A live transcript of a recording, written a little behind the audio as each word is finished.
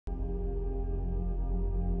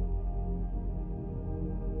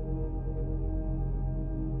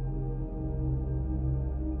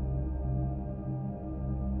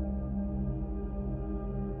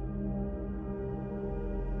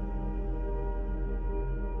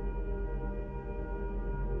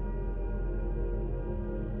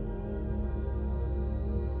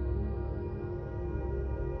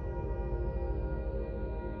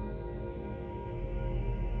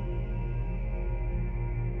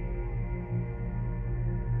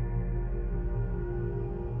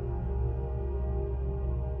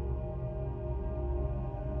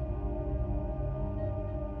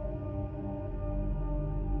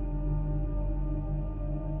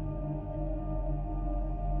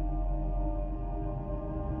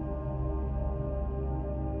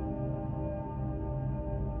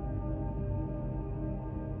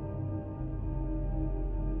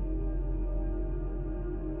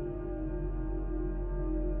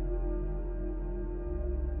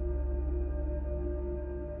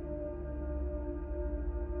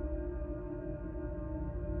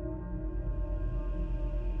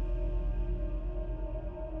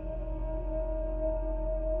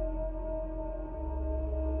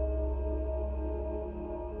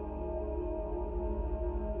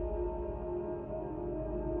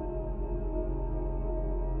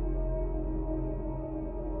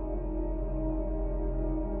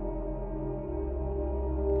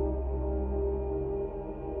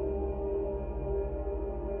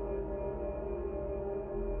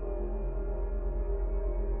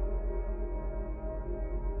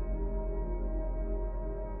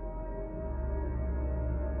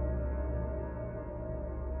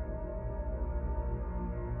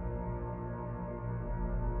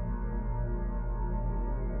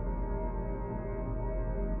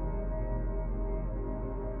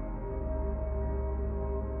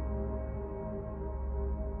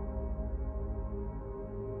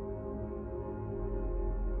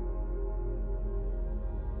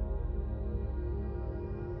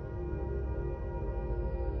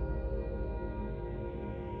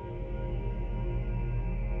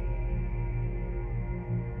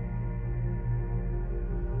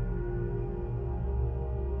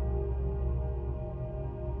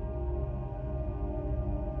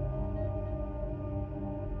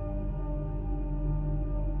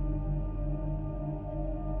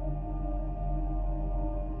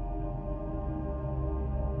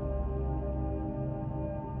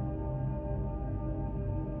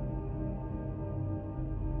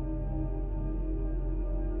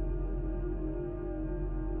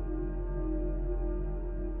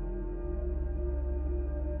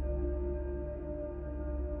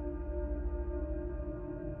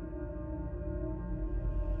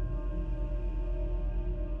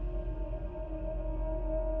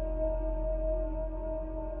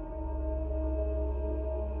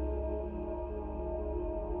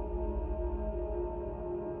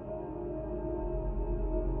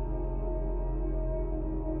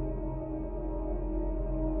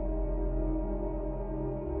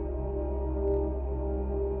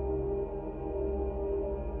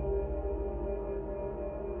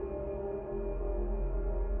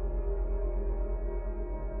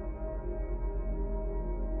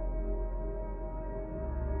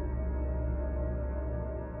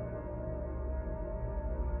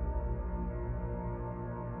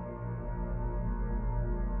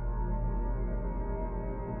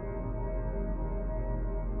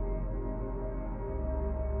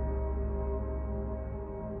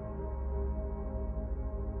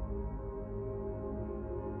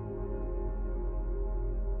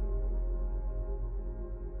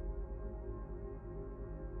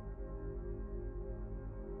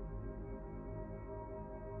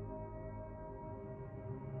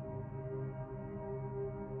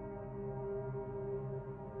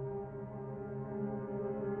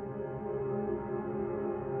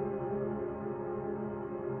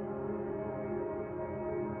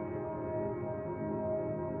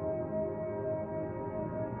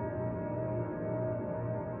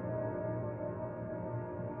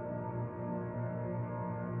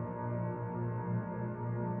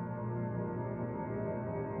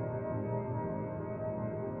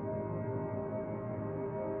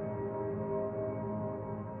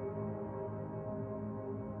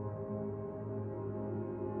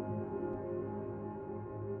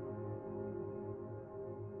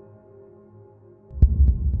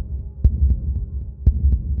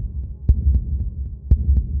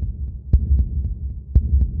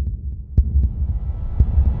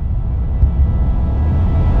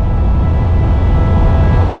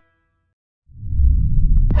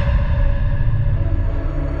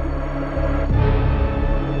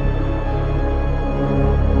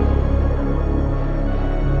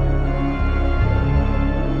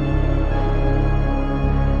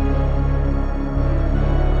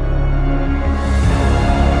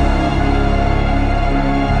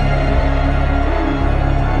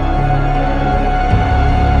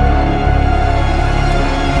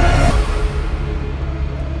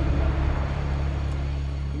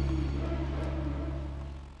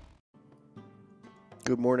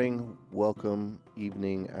welcome,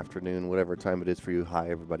 evening, afternoon, whatever time it is for you. Hi,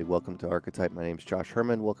 everybody. Welcome to Archetype. My name is Josh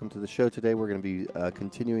Herman. Welcome to the show today. We're going to be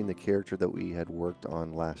continuing the character that we had worked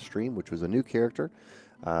on last stream, which was a new character.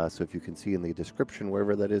 So if you can see in the description,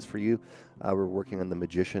 wherever that is for you, we're working on the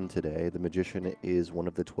Magician today. The Magician is one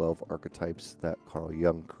of the 12 archetypes that Carl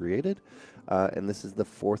Jung created, and this is the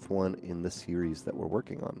fourth one in the series that we're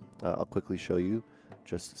working on. I'll quickly show you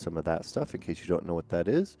just some of that stuff in case you don't know what that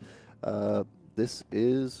is. This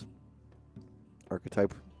is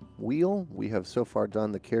archetype wheel. We have so far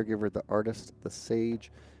done the caregiver, the artist, the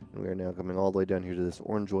sage, and we are now coming all the way down here to this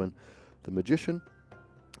orange one, the magician.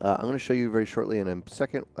 I'm going to show you very shortly in a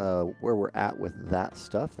second where we're at with that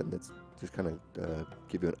stuff, and it's just kind of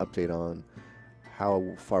give you an update on how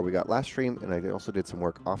far we got last stream, and I also did some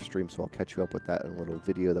work off stream, so I'll catch you up with that in a little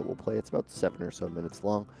video that we'll play. It's about 7 or so minutes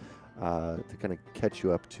long to kind of catch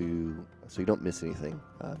you up to so you don't miss anything,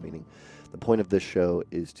 meaning the point of this show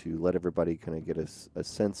is to let everybody kind of get a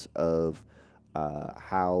sense of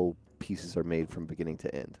how pieces are made from beginning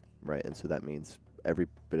to end, right? And so that means every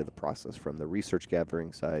bit of the process, from the research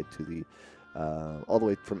gathering side to the all the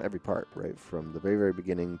way from every part, right? From the very, very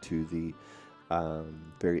beginning to the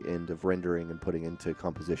very end of rendering and putting into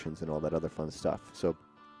compositions and all that other fun stuff. So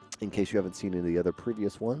in case you haven't seen any of the other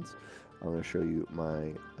previous ones, I'm going to show you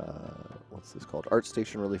my, what's this called? Art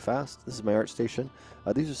station really fast. This is my art station.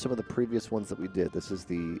 These are some of the previous ones that we did. This is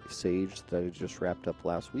the Sage that I just wrapped up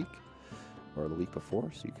last week, or the week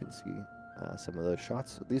before, so you can see some of those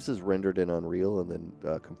shots. This is rendered in Unreal and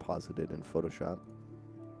then composited in Photoshop.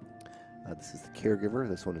 This is the Caregiver.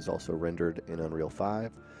 This one is also rendered in Unreal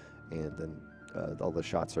 5, and then all the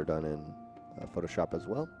shots are done in Photoshop as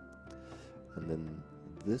well. And then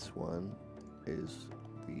this one is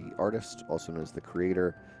the artist, also known as the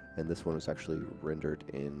creator, and this one was actually rendered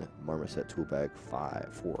in Marmoset Toolbag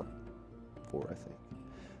 4, I think.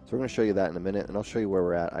 So we're going to show you that in a minute, and I'll show you where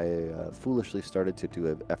we're at. I foolishly started to do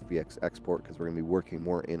an FBX export because we're going to be working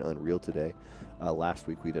more in Unreal today. Last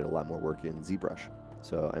week we did a lot more work in Zbrush,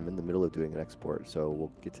 so I'm in the middle of doing an export, so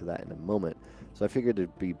we'll get to that in a moment. So I figured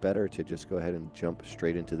it'd be better to just go ahead and jump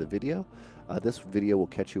straight into the video. This video will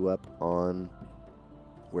catch you up on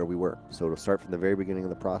where we were. So it'll start from the very beginning of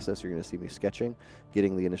the process. You're going to see me sketching,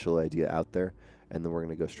 getting the initial idea out there, and then we're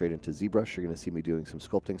going to go straight into ZBrush. You're going to see me doing some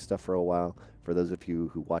sculpting stuff for a while. For those of you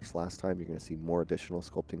who watched last time, you're going to see more additional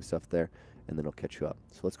sculpting stuff there, and then I'll catch you up.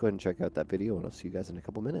 So let's go ahead and check out that video, and I'll see you guys in a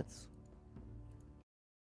couple minutes.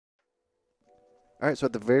 All right, so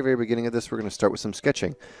at the very, very beginning of this, we're going to start with some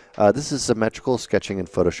sketching. This is symmetrical sketching in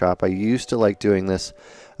Photoshop. I used to like doing this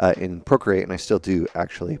in Procreate, and I still do,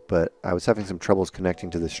 actually, but I was having some troubles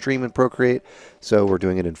connecting to the stream in Procreate, so we're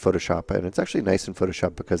doing it in Photoshop. And it's actually nice in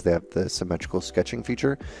Photoshop because they have the symmetrical sketching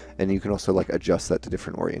feature, and you can also like adjust that to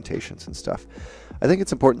different orientations and stuff. I think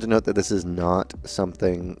it's important to note that this is not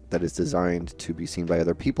something that is designed to be seen by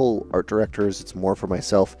other people, art directors. It's more for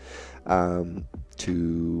myself.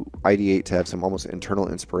 To ideate, to have some almost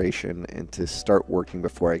internal inspiration, and to start working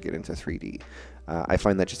before I get into 3D. I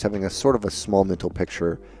find that just having a sort of a small mental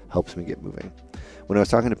picture helps me get moving. When I was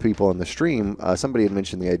talking to people on the stream, somebody had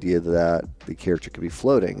mentioned the idea that the character could be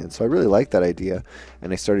floating, and so I really liked that idea,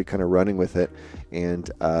 and I started kind of running with it.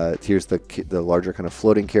 And here's the larger kind of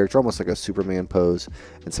floating character, almost like a Superman pose,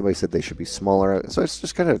 and somebody said they should be smaller. So it's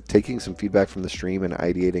just kind of taking some feedback from the stream and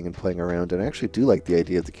ideating and playing around, and I actually do like the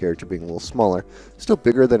idea of the character being a little smaller, still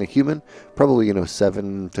bigger than a human, probably, you know,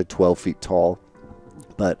 7 to 12 feet tall,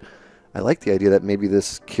 but I like the idea that maybe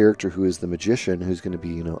this character who is the magician, who's going to be,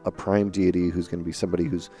 you know, a prime deity, who's going to be somebody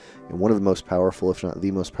who's, you know, one of the most powerful, if not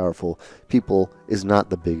the most powerful people, is not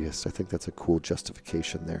the biggest. I think that's a cool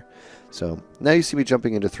justification there. So now you see me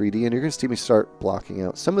jumping into 3D, and you're going to see me start blocking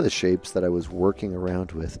out some of the shapes that I was working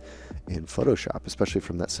around with in Photoshop, especially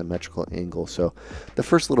from that symmetrical angle. So the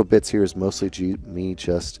first little bits here is mostly me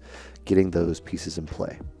just getting those pieces in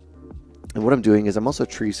play. And what I'm doing is I'm also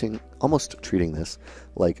almost treating this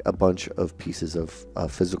like a bunch of pieces of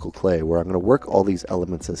physical clay, where I'm going to work all these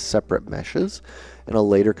elements as separate meshes, and I'll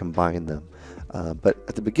later combine them. But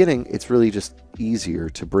at the beginning, it's really just easier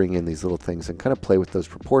to bring in these little things and kind of play with those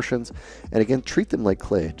proportions. And again, treat them like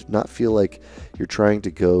clay. Do not feel like you're trying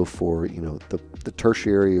to go for, you know, the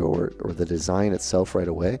tertiary or the design itself right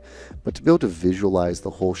away, but to be able to visualize the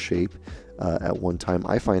whole shape at one time,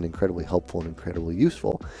 I find incredibly helpful and incredibly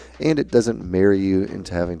useful. And it doesn't marry you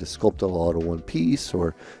into having to sculpt it all out of one piece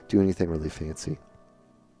or do anything really fancy.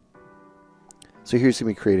 So here you see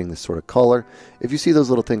me creating this sort of collar. If you see those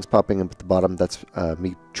little things popping up at the bottom, that's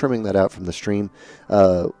me trimming that out from the stream.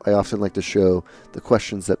 I often like to show the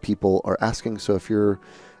questions that people are asking. So if you're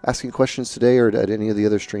asking questions today or at any of the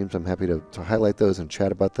other streams, I'm happy to highlight those and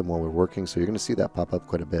chat about them while we're working. So you're going to see that pop up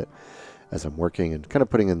quite a bit as I'm working and kind of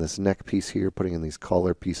putting in this neck piece here, putting in these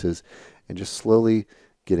collar pieces, and just slowly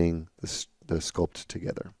getting the sculpt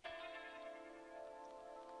together.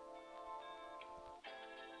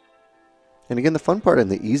 And again, the fun part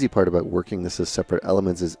and the easy part about working this as separate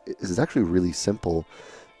elements is it's actually really simple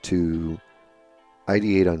to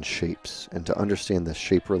ideate on shapes and to understand the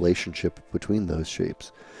shape relationship between those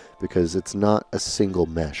shapes, because it's not a single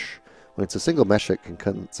mesh. When it's a single mesh, it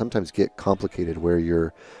can sometimes get complicated where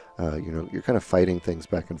you're kind of fighting things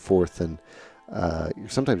back and forth, and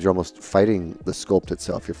sometimes you're almost fighting the sculpt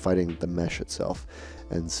itself. You're fighting the mesh itself,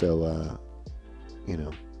 and so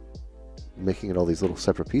making it all these little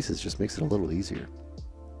separate pieces just makes it a little easier.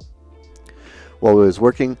 While I was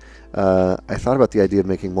working, I thought about the idea of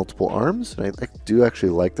making multiple arms, and I do actually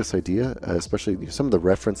like this idea, especially some of the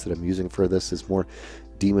reference that I'm using for this is more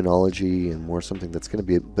demonology and more something that's going to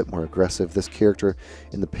be a bit more aggressive. This character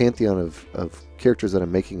in the pantheon of characters that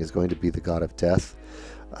I'm making is going to be the god of death,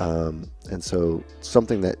 and so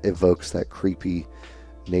something that evokes that creepy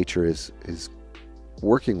nature is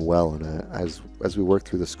working well, and as we work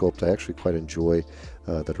through the sculpt, I actually quite enjoy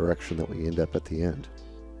the direction that we end up at the end.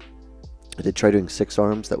 I did try doing 6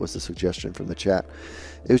 arms. That was the suggestion from the chat.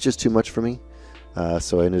 It was just too much for me,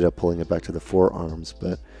 so I ended up pulling it back to the 4 arms.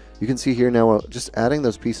 But you can see here now, just adding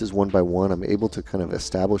those pieces one by one, I'm able to kind of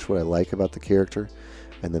establish what I like about the character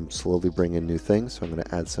and then slowly bring in new things. So I'm going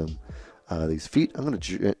to add some these feet. I'm going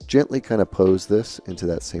to gently kind of pose this into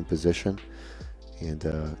that same position and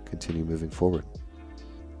continue moving forward.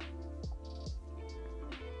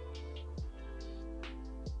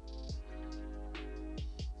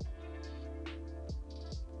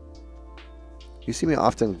 You see me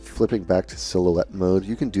often flipping back to silhouette mode.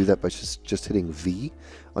 You can do that by just hitting V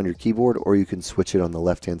on your keyboard, or you can switch it on the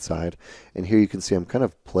left-hand side. And here you can see I'm kind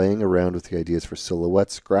of playing around with the ideas for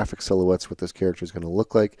silhouettes, graphic silhouettes, what this character is going to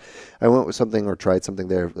look like. I went with something or tried something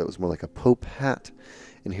there that was more like a Pope hat.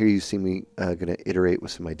 And here you see me going to iterate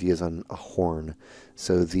with some ideas on a horn.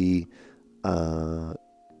 So the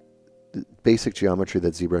basic geometry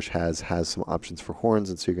that Zbrush has some options for horns,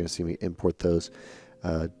 and so you're going to see me import those,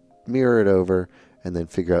 mirror it over, and then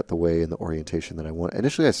figure out the way and the orientation that I want.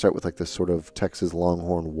 Initially, I start with like this sort of Texas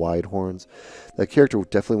Longhorn wide horns. That character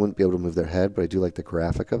definitely wouldn't be able to move their head, but I do like the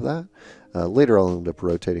graphic of that. Later, I'll end up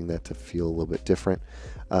rotating that to feel a little bit different.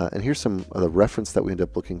 And here's some of the reference that we end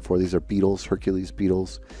up looking for. These are beetles, Hercules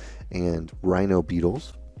beetles, and rhino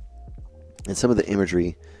beetles. And some of the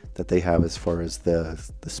imagery that they have as far as the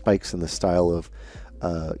spikes and the style of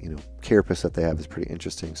carapace that they have is pretty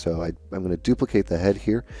interesting. So I'm going to duplicate the head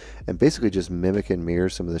here and basically just mimic and mirror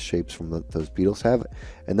some of the shapes from those beetles have.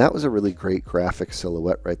 And that was a really great graphic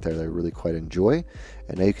silhouette right there that I really quite enjoy.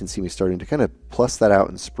 And now you can see me starting to kind of plus that out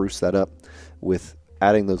and spruce that up with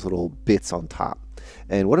adding those little bits on top.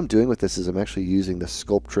 And what I'm doing with this is I'm actually using the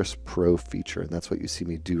Sculptress Pro feature, and that's what you see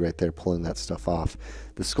me do right there, pulling that stuff off.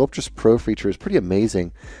 The Sculptress Pro feature is pretty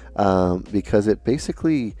amazing because it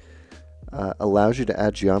basically allows you to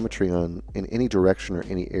add geometry in any direction or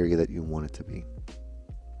any area that you want it to be.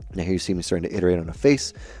 Now here you see me starting to iterate on a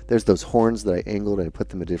face. There's those horns that I angled and I put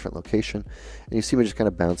them in a different location. And you see me just kind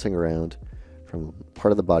of bouncing around from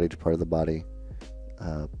part of the body to part of the body,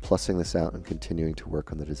 plussing this out and continuing to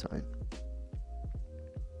work on the design.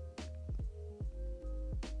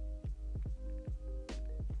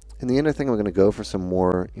 In the end, I think I'm going to go for some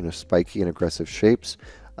more, spiky and aggressive shapes.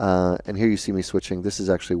 And here you see me switching. This is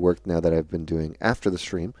actually work now that I've been doing after the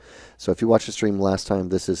stream. So if you watched the stream last time,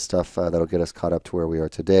 this is stuff that'll get us caught up to where we are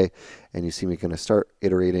today. And you see me going to start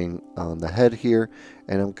iterating on the head here,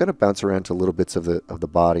 and I'm going to bounce around to little bits of the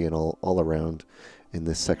body and all around in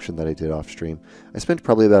this section that I did off stream. I spent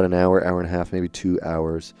probably about an hour, hour and a half, maybe 2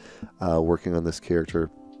 hours working on this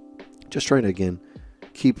character, just trying to again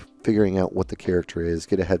keep figuring out what the character is,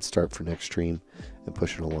 get a head start for next stream, and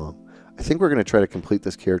push it along. I think we're going to try to complete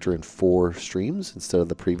this character in 4 streams instead of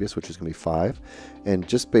the previous, which is going to be 5. And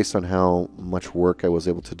just based on how much work I was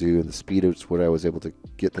able to do and the speed at which I was able to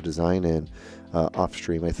get the design in off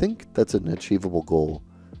stream, I think that's an achievable goal.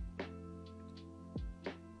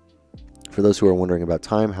 For those who are wondering about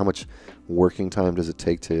time, how much working time does it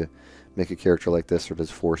take to make a character like this, or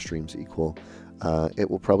does 4 streams equal? It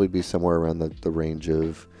will probably be somewhere around the range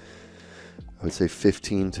of, I would say,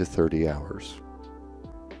 15 to 30 hours.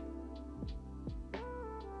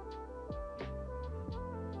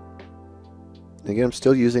 Again, I'm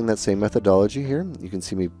still using that same methodology here. You can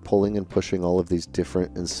see me pulling and pushing all of these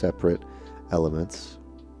different and separate elements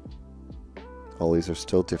All these are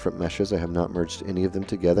still different meshes. I have not merged any of them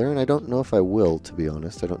together, and I don't know if I will, to be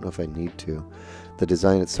honest. I don't know if I need to. The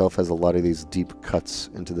design itself has a lot of these deep cuts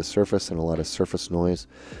into the surface and a lot of surface noise,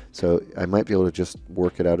 so I might be able to just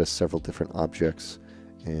work it out as several different objects,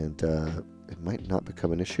 and it might not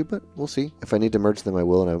become an issue, but we'll see. If I need to merge them, I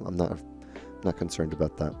will, and I'm not concerned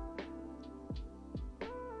about that.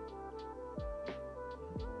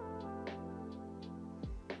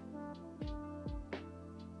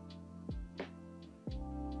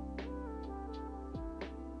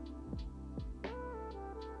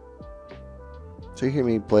 So you hear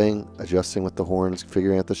me playing, adjusting with the horns,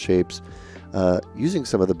 figuring out the shapes, using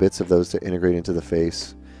some of the bits of those to integrate into the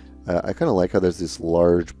face. I kind of like how there's this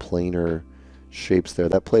large planar shapes there.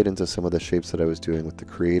 That played into some of the shapes that I was doing with the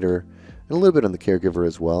creator, and a little bit on the caregiver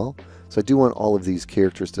as well. So I do want all of these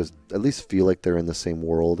characters to at least feel like they're in the same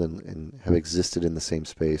world and have existed in the same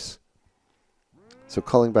space. So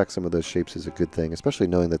calling back some of those shapes is a good thing, especially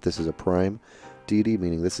knowing that this is a prime deity,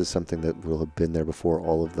 meaning this is something that will have been there before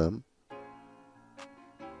all of them.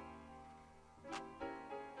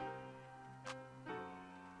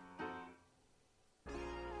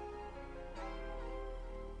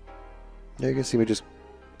 Now you can see me just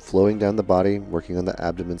flowing down the body, working on the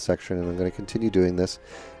abdomen section, and I'm going to continue doing this.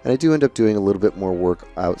 And I do end up doing a little bit more work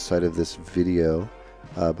outside of this video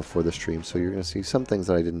before the stream, so you're going to see some things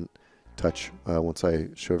that I didn't touch once I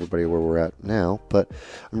show everybody where we're at now. But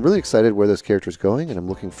I'm really excited where this character is going, and I'm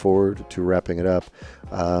looking forward to wrapping it up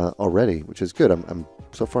already, which is good.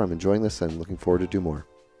 So far I'm enjoying this, and looking forward to do more.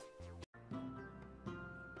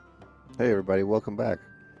 Hey everybody, welcome back.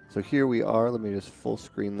 So here we are. Let me just full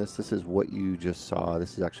screen this. This is what you just saw.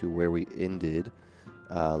 This is actually where we ended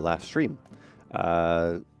last stream.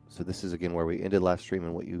 So this is again where we ended last stream,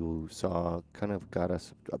 and what you saw kind of got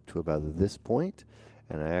us up to about this point,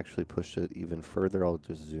 and I actually pushed it even further. I'll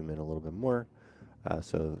just zoom in a little bit more.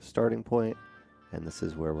 So starting point, and this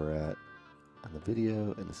is where we're at on the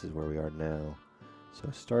video, and this is where we are now. So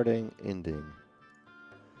starting, ending.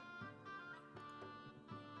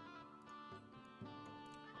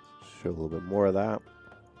 Show a little bit more of that.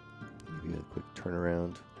 Give you a quick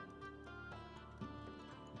turnaround.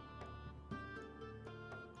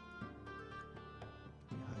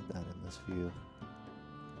 Hide that in this view.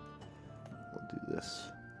 We'll do this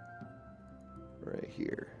right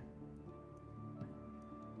here.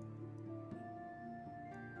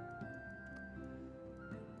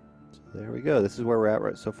 So there we go. This is where we're at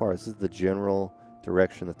right so far. This is the general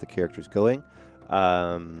direction that the character's going.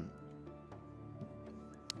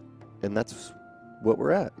 And that's what we're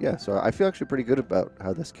at. Yeah, so I feel actually pretty good about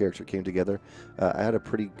how this character came together. I had a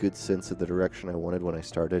pretty good sense of the direction I wanted when I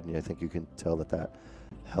started, and I think you can tell that that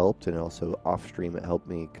helped, and also off stream it helped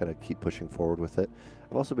me kind of keep pushing forward with it.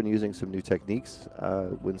 I've also been using some new techniques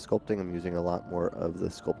when sculpting. I'm using a lot more of the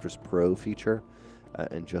Sculptor's Pro feature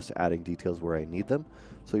and just adding details where I need them.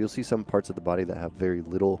 So you'll see some parts of the body that have very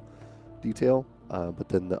little detail, but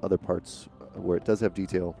then the other parts where it does have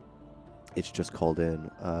detail, it's just called in.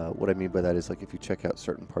 What I mean by that is, like, if you check out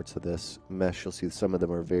certain parts of this mesh, you'll see some of them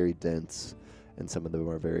are very dense and some of them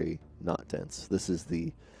are very not dense. This is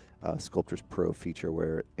the Sculptor's Pro feature,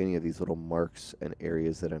 where any of these little marks and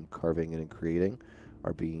areas that I'm carving and creating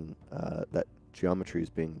are being, that geometry is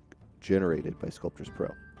being generated by Sculptor's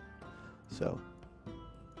Pro. So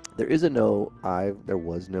there is a no eye, there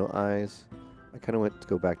was no eyes. I kind of went to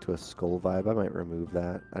go back to a skull vibe. I might remove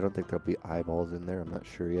that. I don't think there'll be eyeballs in there. I'm not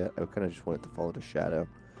sure yet. I kind of just want it to fall into shadow.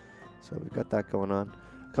 So we've got that going on.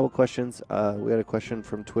 A couple questions. We had a question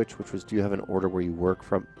from Twitch, which was, do you have an order where you work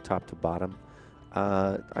from top to bottom?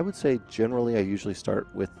 I would say generally I usually start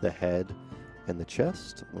with the head and the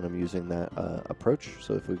chest when I'm using that approach.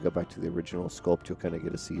 So if we go back to the original sculpt, you'll kind of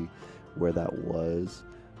get to see where that was,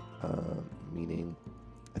 meaning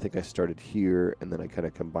I think I started here, and then I kind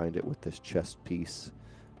of combined it with this chest piece,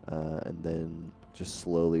 and then just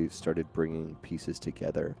slowly started bringing pieces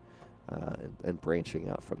together and branching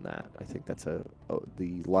out from that. I think that's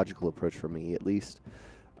the logical approach for me, at least,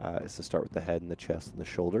 is to start with the head and the chest and the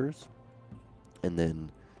shoulders, and then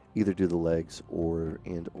either do the legs or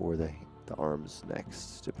the arms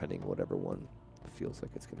next, depending whatever one feels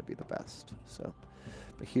like it's going to be the best. So.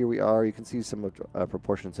 But here we are. You can see some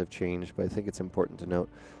proportions have changed, but I think it's important to note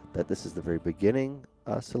that this is the very beginning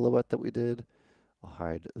silhouette that we did. I'll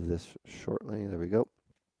hide this shortly. There we go.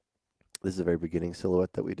 This is the very beginning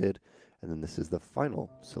silhouette that we did, and then this is the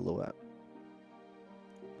final silhouette.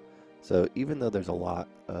 So even though there's a lot,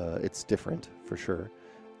 it's different for sure.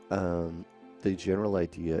 The general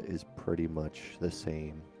idea is pretty much the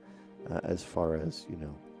same as far as, you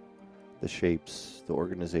know, the shapes, the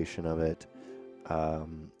organization of it.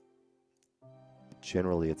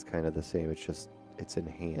 generally it's kind of the same. It's just, it's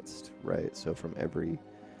enhanced, right? So from every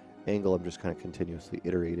angle, I'm just kind of continuously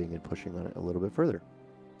iterating and pushing on it a little bit further.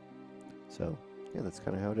 So yeah, that's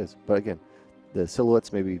kind of how it is. But again, the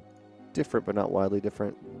silhouettes may be different, but not wildly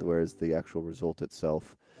different, whereas the actual result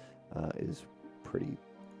itself is pretty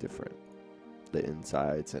different. The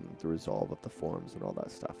insides and the resolve of the forms and all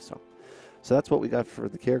that stuff. So that's what we got for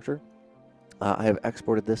the character. I have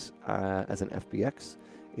exported this as an FBX.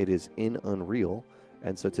 It is in Unreal,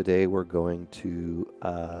 and so today we're going to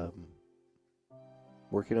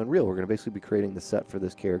work in Unreal. We're going to basically be creating the set for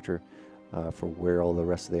this character for where all the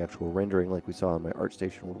rest of the actual rendering, like we saw on my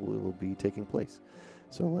ArtStation, will be taking place.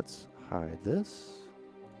 So let's hide this.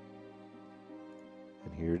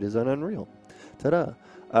 And here it is on Unreal.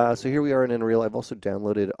 Ta-da! So here we are in Unreal. I've also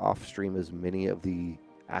downloaded off-stream as many of the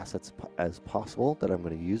assets as possible that I'm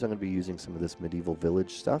going to use. I'm going to be using some of this medieval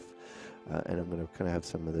village stuff, and I'm going to kind of have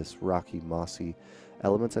some of this rocky, mossy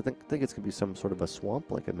elements. I think it's going to be some sort of a swamp,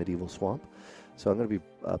 like a medieval swamp. So I'm going to be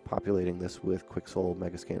populating this with Quixel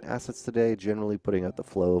Megascan assets today, generally putting out the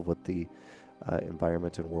flow of what the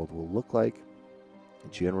environment and world will look like,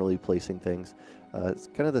 generally placing things. It's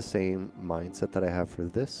kind of the same mindset that I have for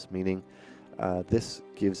this, meaning this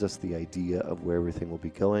gives us the idea of where everything will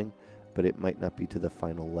be going, but it might not be to the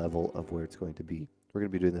final level of where it's going to be. We're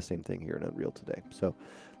going to be doing the same thing here in Unreal today. So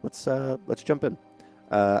let's jump in.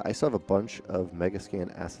 I still have a bunch of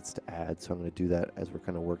Megascan assets to add, so I'm going to do that as we're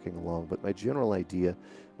kind of working along. But my general idea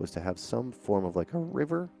was to have some form of like a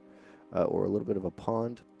river or a little bit of a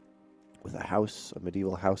pond with a house, a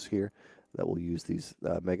medieval house here that we'll use these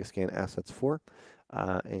Megascan assets for.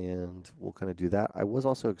 And we'll kind of do that. I was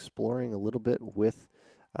also exploring a little bit with,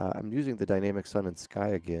 I'm using the dynamic sun and sky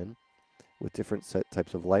again with different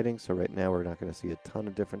types of lighting. So right now we're not going to see a ton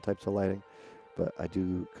of different types of lighting, but I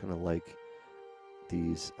do kind of like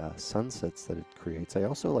these sunsets that it creates. I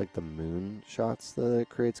also like the moon shots that it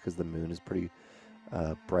creates because the moon is pretty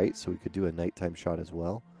bright, so we could do a nighttime shot as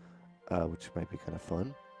well, which might be kind of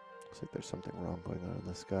fun. Looks like there's something wrong going on in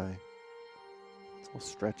the sky. It's all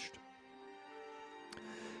stretched.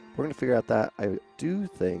 We're going to figure out that. I do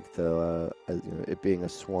think, though, it being a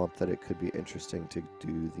swamp, that it could be interesting to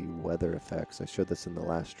do the weather effects. I showed this in the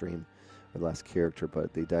last stream, or the last character,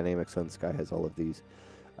 but the dynamic sun sky has all of these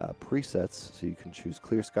presets, so you can choose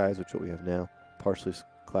clear skies, which is what we have now, partially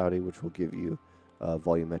cloudy, which will give you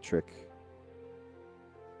volumetric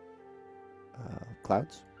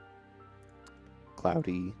clouds,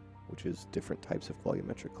 cloudy, which is different types of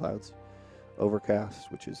volumetric clouds,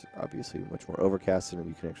 overcast, which is obviously much more overcast, and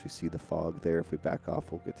you can actually see the fog there. If we back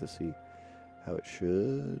off, we'll get to see how it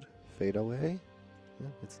should fade away. Yeah,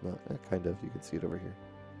 it's not, kind of, you can see it over here.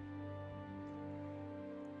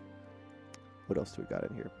 What else do we got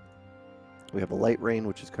in here? We have a light rain,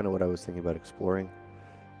 which is kind of what I was thinking about exploring.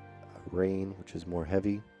 Rain, which is more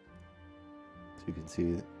heavy. So you can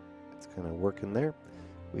see it's kind of working there.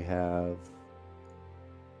 We have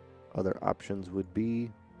other options would be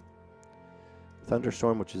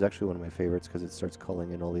thunderstorm, which is actually one of my favorites because it starts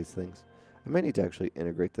culling in all these things. I might need to actually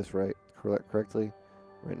integrate this correctly.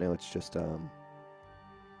 Right now it's just kind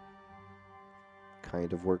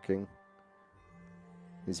of working.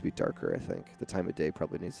 Needs to be darker, I think. The time of day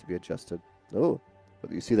probably needs to be adjusted. Oh,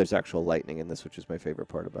 but you see there's actual lightning in this, which is my favorite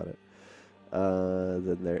part about it.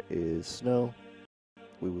 Then there is snow.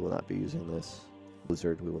 We will not be using this.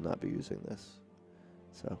 Blizzard, we will not be using this.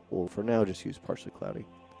 So we'll, for now, just use partially cloudy.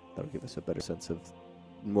 That'll give us a better sense of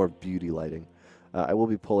more beauty lighting. I will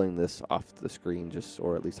be pulling this off the screen,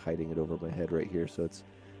 or at least hiding it over my head right here, so it's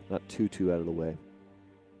not too out of the way.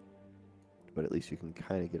 But at least you can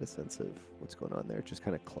kind of get a sense of what's going on there. It just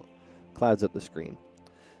kind of clouds up the screen.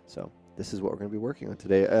 So this is what we're going to be working on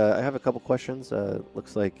today. I have a couple questions.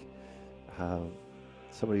 Looks like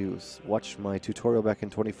somebody who's watched my tutorial back in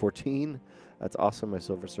 2014. That's awesome. My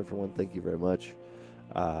Silver Surfer one. Thank you very much.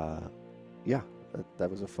 Yeah,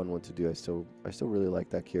 that was a fun one to do. I still really like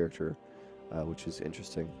that character, which is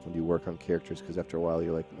interesting when you work on characters, because after a while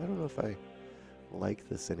you're like, I don't know if I like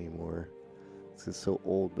this anymore. It's so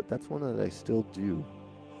old, but that's one that I still do.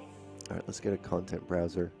 All right, let's get a content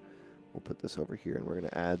browser. We'll put this over here, and we're going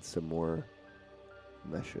to add some more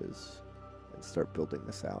meshes and start building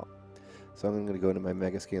this out. So I'm going to go into my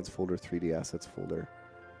Megascans folder, 3D assets folder,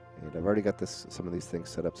 and I've already got some of these things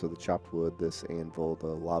set up. So the chopped wood, this anvil, the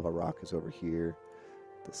lava rock is over here.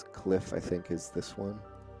 This cliff, I think, is this one.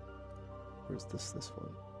 Where's this one?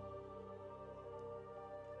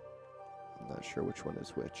 I'm not sure which one is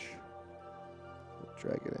which.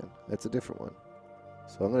 Drag it in. That's a different one.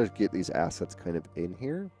 So I'm going to get these assets kind of in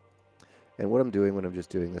here. And what I'm doing when I'm just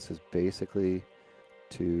doing this is basically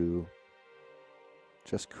to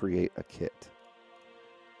just create a kit.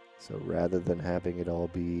 So rather than having it all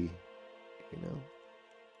be, you know,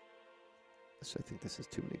 I think this is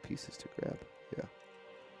too many pieces to grab. Yeah.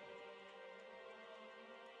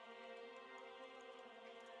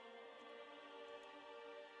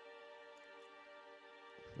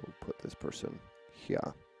 We'll put this person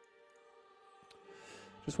here.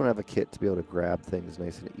 Just want to have a kit to be able to grab things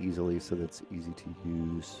nice and easily so that's easy to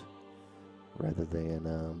use rather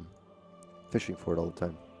than fishing for it all the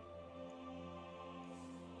time.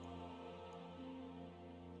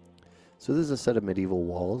 So this is a set of medieval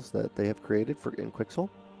walls that they have created in Quixel.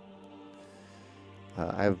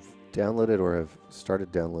 I've downloaded or have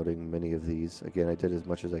started downloading many of these. Again, I did as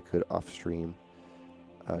much as I could off stream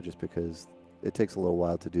just because it takes a little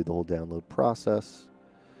while to do the whole download process.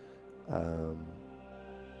 And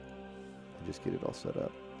just get it all set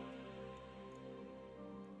up.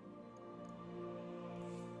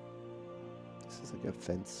 This is like a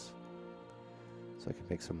fence. So I can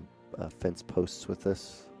make some fence posts with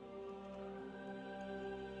this.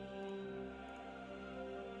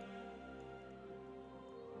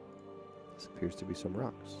 This appears to be some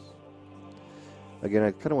rocks. Again,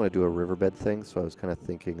 I kind of want to do a riverbed thing, so I was kind of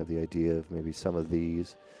thinking of the idea of maybe some of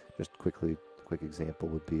these. Just quick example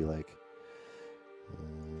would be like,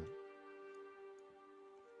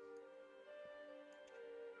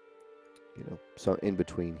 you know, so in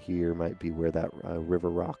between here might be where that river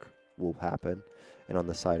rock will happen, and on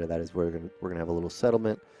the side of that is where we're gonna have a little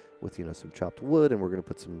settlement with, you know, some chopped wood, and we're gonna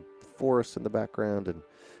put some forest in the background, and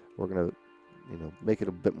we're gonna, you know, make it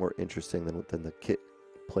a bit more interesting than the kit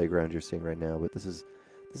playground you're seeing right now. But this is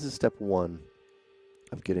step one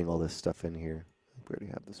of getting all this stuff in here. We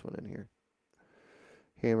already have this one in here.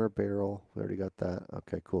 Hammer barrel, we already got that.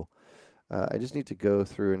 Okay, cool. I just need to go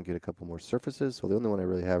through and get a couple more surfaces. So the only one I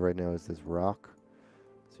really have right now is this rock.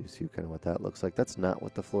 So you see kind of what that looks like. That's not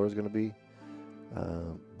what the floor is going to be,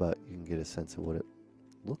 but you can get a sense of what it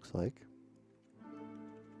looks like.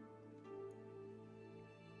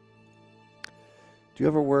 Do you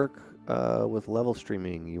ever work with level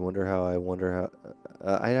streaming? You wonder how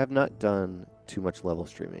I have not done too much level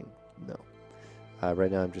streaming. No. Right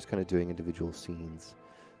now I'm just kind of doing individual scenes.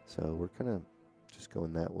 So we're kind of just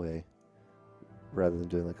going that way rather than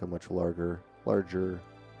doing like a much larger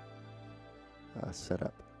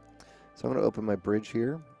setup. So I'm going to open my bridge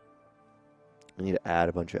here. I need to add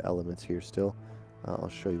a bunch of elements here still. I'll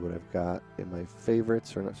show you what I've got in my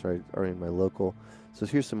favorites, or in my local. So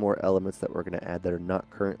here's some more elements that we're going to add that are not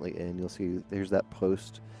currently in. You'll see here's that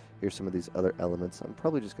post. Here's some of these other elements. I'm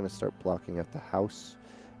probably just going to start blocking out the house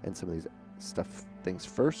and some of these things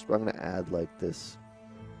first. But I'm going to add like this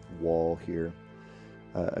wall here.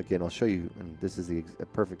 Again, I'll show you, and this is a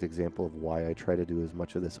perfect example of why I try to do as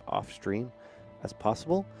much of this off stream as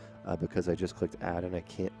possible, because I just clicked add and I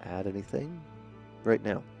can't add anything right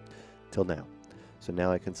now, till now. So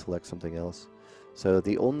now I can select something else. So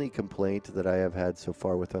the only complaint that I have had so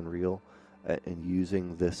far with Unreal and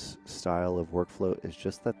using this style of workflow is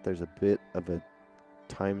just that there's a bit of a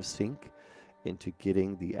time sink into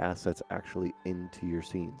getting the assets actually into your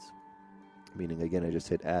scenes. Meaning, again, I just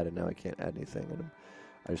hit add and now I can't add anything. And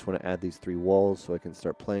I just want to add these 3 walls so I can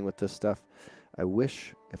start playing with this stuff. I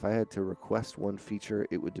wish if I had to request one feature,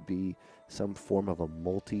 it would be some form of a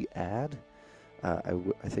multi-add. I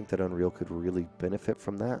think that Unreal could really benefit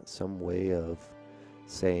from that. Some way of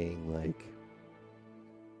saying, like,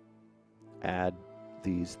 add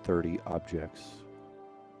these 30 objects.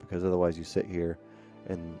 Because otherwise you sit here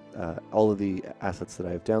and all of the assets that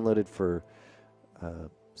I've downloaded for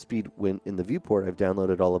speed when in the viewport, I've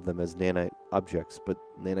downloaded all of them as nanite objects, but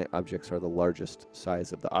nanite objects are the largest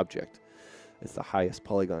size of the object. It's the highest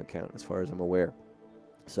polygon count as far as I'm aware.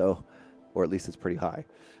 So, or at least it's pretty high.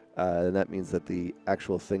 And that means that the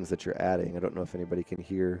actual things that you're adding, I don't know if anybody can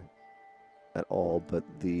hear at all, but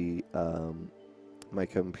the my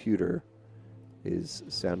computer is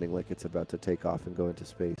sounding like it's about to take off and go into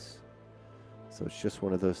space. So it's just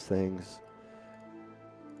one of those things.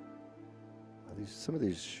 Some of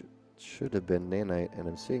these should have been nanite, and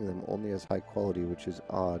I'm seeing them only as high quality, which is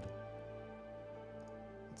odd.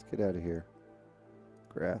 Let's get out of here.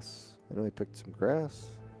 Grass. I know I picked some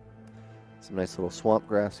grass. Some nice little swamp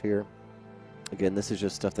grass here. Again, this is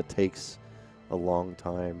just stuff that takes a long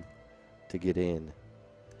time to get in.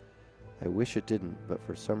 I wish it didn't, but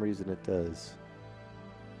for some reason it does.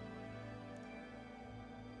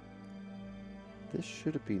 This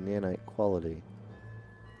should be nanite quality.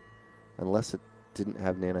 Unless it didn't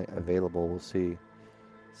have nanite available, we'll see.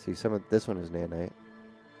 See, some of this one is nanite.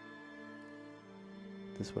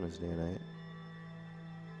 This one is nanite.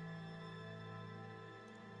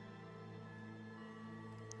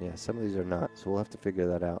 Yeah, some of these are not, so we'll have to figure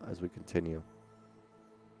that out as we continue.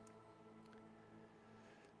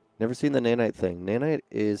 Never seen the nanite thing. Nanite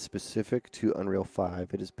is specific to Unreal 5.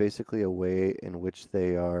 It is basically a way in which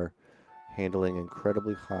they are handling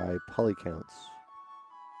incredibly high poly counts.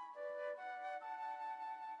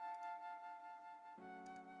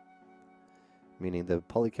 Meaning the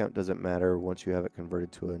poly count doesn't matter once you have it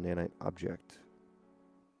converted to a nanite object.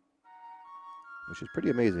 Which is pretty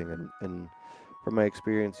amazing, and from my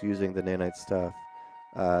experience using the nanite stuff,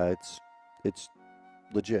 it's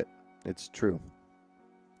legit. It's true.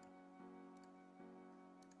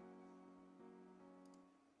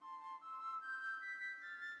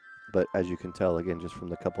 But as you can tell, again, just from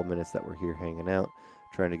the couple minutes that we're here hanging out,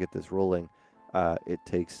 trying to get this rolling, it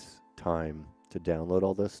takes time to download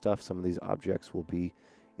all this stuff. Some of these objects will be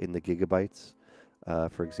in the gigabytes.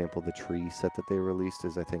 For example, the tree set that they released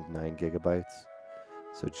is, I think, 9 gigabytes.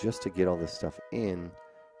 So just to get all this stuff in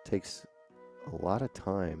takes a lot of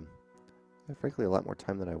time. And frankly, a lot more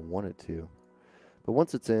time than I wanted to. But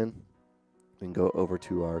once it's in, we can go over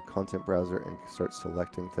to our content browser and start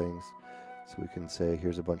selecting things. So we can say,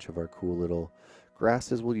 here's a bunch of our cool little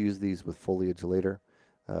grasses. We'll use these with foliage later.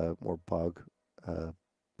 More bog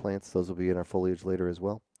plants, those will be in our foliage later as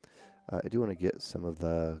well. I do want to get some of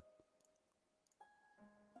the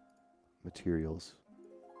materials.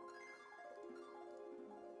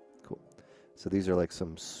 Cool. So these are like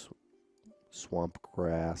some swamp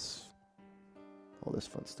grass, all this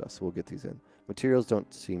fun stuff. So we'll get these in. Materials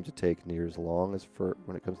don't seem to take near as long as for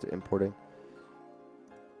when it comes to importing.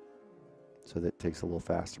 So that takes a little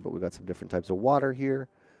faster, but we've got some different types of water here.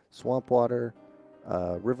 Swamp water,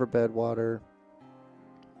 riverbed water,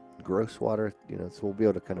 gross water, you know, so we'll be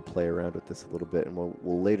able to kind of play around with this a little bit, and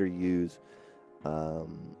we'll later use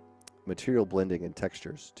material blending and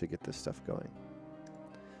textures to get this stuff going.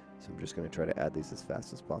 So I'm just going to try to add these as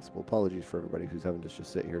fast as possible. Apologies for everybody who's having to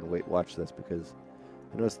just sit here and watch this, because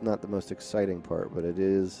I know it's not the most exciting part, but it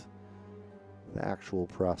is the actual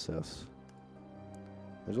process.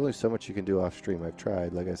 There's only so much you can do off stream. I've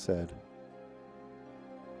tried, like I said.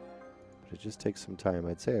 But it just takes some time.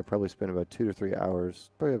 I'd say I probably spent about 2 to 3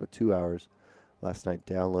 hours, probably about 2 hours last night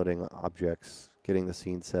downloading objects, getting the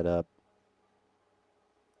scene set up.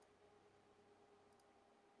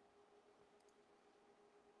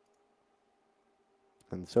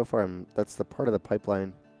 And so far, that's the part of the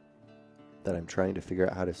pipeline that I'm trying to figure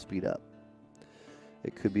out how to speed up.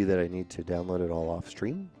 It could be that I need to download it all off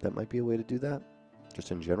stream. That might be a way to do that.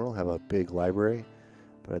 Just in general, have a big library,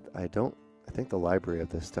 but I think the library of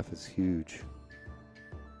this stuff is huge.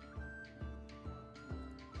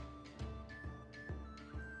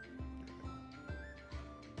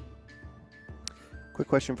 Quick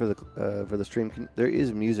question for the stream. There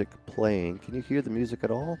is music playing. Can you hear the music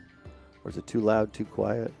at all? Or is it too loud, too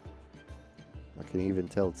quiet? I can even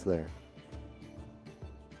tell it's there.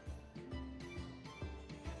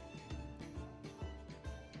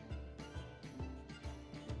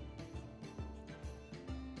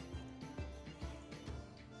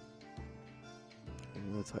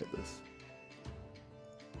 Let's hide this.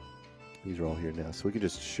 These are all here now, so we can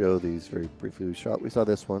just show these very briefly. We saw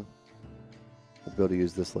this one. We'll be able to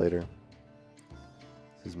use this later.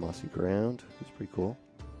 This is mossy ground. It's pretty cool.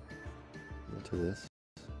 Into this.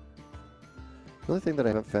 The only thing that I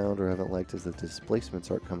haven't found or haven't liked is the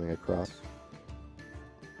displacements aren't coming across.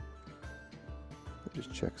 Let me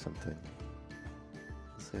just check something.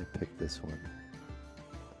 Let's say I pick this one.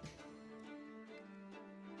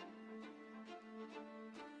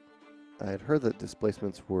 I had heard that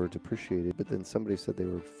displacements were depreciated, but then somebody said they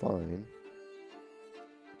were fine.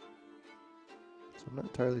 So I'm not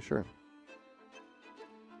entirely sure.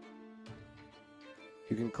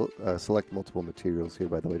 You can select multiple materials here,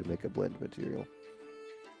 by the way, to make a blend material.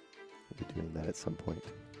 We'll be doing that at some point.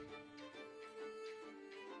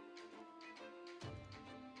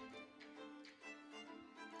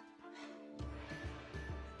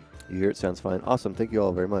 You hear it sounds fine. Awesome. Thank you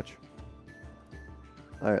all very much.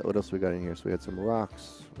 All right, what else we got in here? So we got some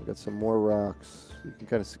rocks. We got some more rocks. You can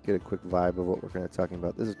kind of get a quick vibe of what we're kind of talking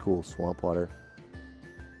about. This is cool, swamp water.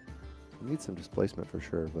 We need some displacement for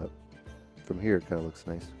sure, but from here it kind of looks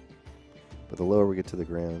nice. But the lower we get to the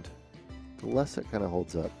ground, the less it kind of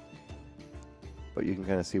holds up. But you can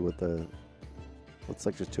kind of see what let's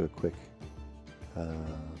like just do a quick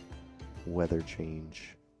weather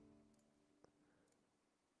change.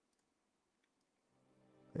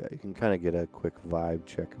 Yeah, you can kind of get a quick vibe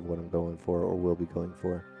check of what I'm going for or will be going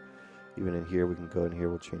for. Even in here, we can go in here,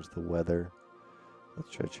 we'll change the weather. Let's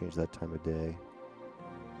try to change that time of day.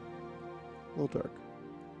 A little dark.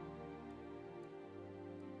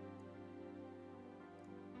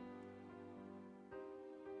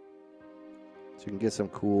 So you can get some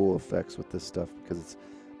cool effects with this stuff because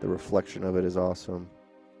the reflection of it is awesome.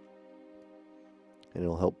 And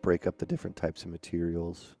it'll help break up the different types of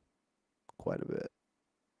materials quite a bit.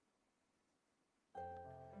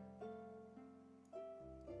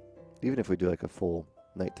 Even if we do like a full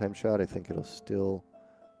nighttime shot, I think it'll still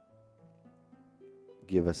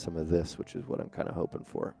give us some of this, which is what I'm kind of hoping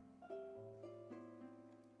for.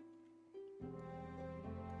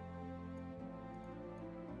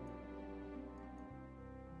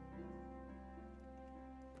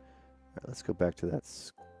 All right, let's go back to that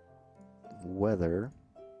weather,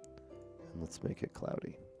 and let's make it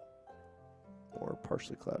cloudy, or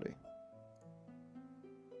partially cloudy.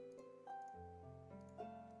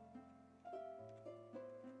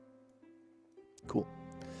 Cool.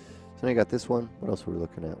 So now you got this one. What else are we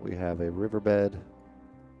looking at? We have a riverbed,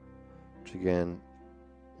 which again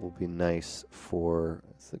will be nice for,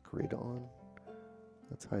 is the grid on?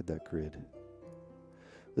 Let's hide that grid.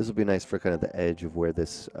 This will be nice for kind of the edge of where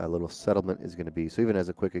this little settlement is going to be. So even as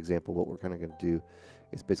a quick example, what we're kind of going to do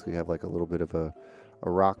is basically have like a little bit of a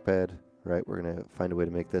rock bed, right? We're going to find a way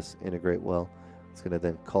to make this integrate well. It's going to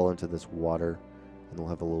then call into this water, and we'll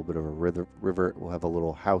have a little bit of a river. We'll have a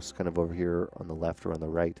little house kind of over here on the left or on the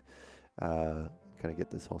right. Kind of get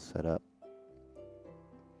this all set up.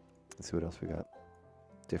 Let's see what else we got.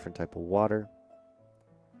 Different type of water.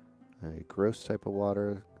 A gross type of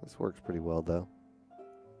water. This works pretty well though.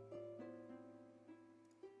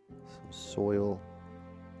 Some soil,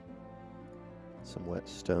 some wet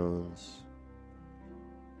stones,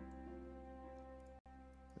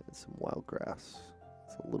 and some wild grass.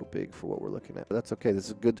 It's a little big for what we're looking at, but that's okay. This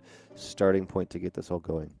is a good starting point to get this all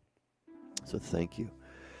going. So thank you.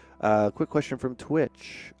 Quick question from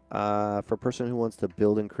Twitch. For a person who wants to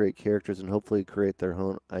build and create characters and hopefully create their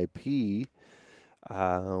own IP,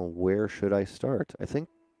 where should I start? I think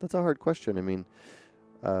that's a hard question. I mean,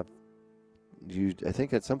 I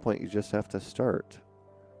think at some point you just have to start.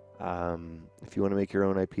 If you want to make your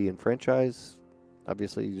own IP and franchise,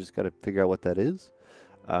 obviously you just got to figure out what that is.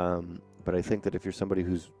 But I think that if you're somebody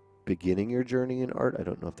who's beginning your journey in art, I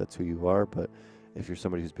don't know if that's who you are, but if you're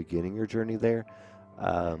somebody who's beginning your journey there,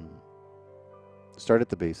 start at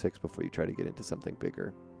the basics before you try to get into something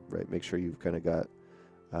bigger, right? Make sure you've kind of got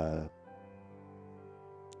a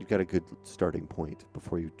good starting point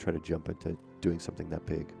before you try to jump into doing something that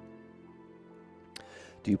big.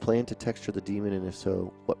 Do you plan to texture the demon, and if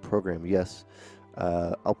so, what program? Yes,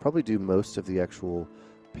 I'll probably do most of the actual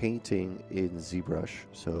painting in Zbrush.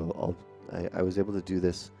 So I was able to do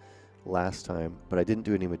this last time, but I didn't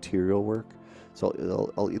do any material work.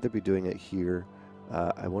 So I'll either be doing it here.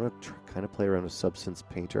 I want to kind of play around with Substance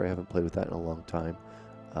Painter. I haven't played with that in a long time.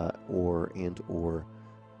 Or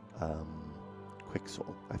Quixel.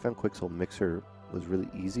 I found Quixel Mixer was really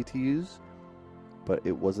easy to use, but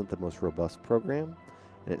it wasn't the most robust program,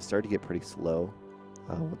 and it started to get pretty slow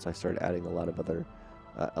once I started adding a lot of other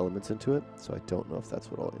elements into it. So I don't know if that's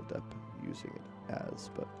what I'll end up using it as,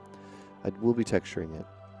 but I will be texturing it.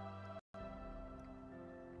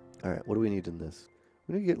 All right, what do we need in this?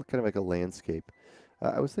 We need to get kind of like a landscape.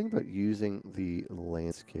 I was thinking about using the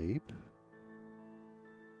landscape.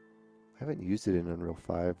 I haven't used it in Unreal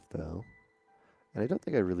 5 though, and I don't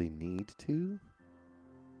think I really need to.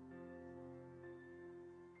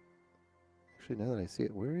 Actually, now that I see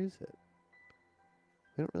it, where is it?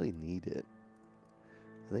 We don't really need it.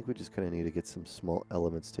 I think we just kind of need to get some small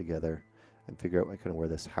elements together and figure out kind of where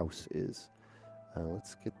this house is.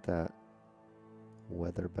 Let's get that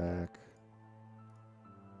weather back.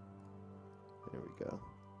 There we go.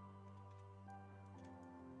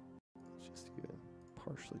 Let's just do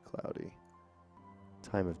partially cloudy.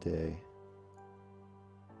 Time of day.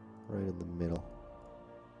 Right in the middle.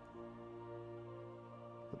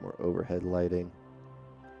 A bit more overhead lighting.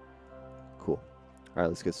 Cool. Alright,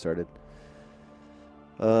 let's get started.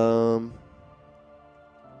 I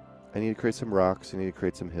need to create some rocks. I need to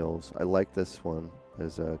create some hills. I like this one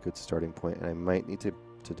as a good starting point, and I might need to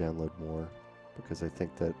download more because I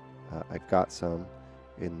think that I've got some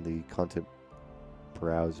in the content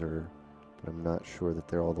browser, but I'm not sure that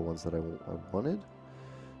they're all the ones that I wanted.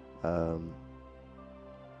 So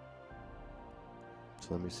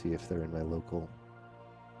let me see if they're in my local.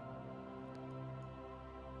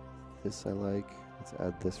 This I like. Let's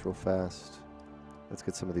add this real fast. Let's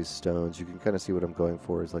get some of these stones. You can kind of see what I'm going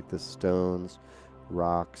for is like the stones,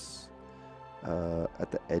 rocks,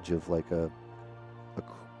 at the edge of like a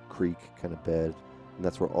creek kind of bed. And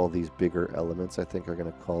that's where all these bigger elements I think are going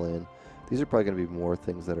to call in. These are probably going to be more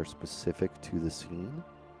things that are specific to the scene.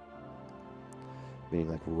 Meaning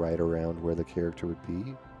like right around where the character would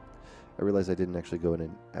be. I realized I didn't actually go in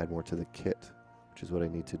and add more to the kit. which is what I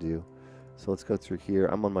need to do. So let's go through here.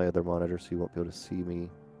 I'm on my other monitor, so you won't be able to see me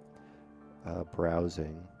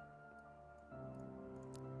browsing.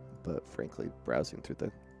 But frankly, browsing through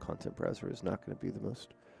the content browser is not going to be the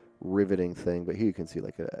most riveting thing. But here you can see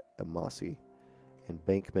like a mossy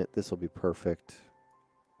embankment. This will be perfect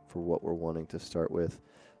for what we're wanting to start with.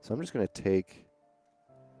 So I'm just going to take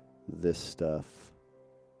this stuff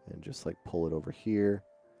and just like pull it over here.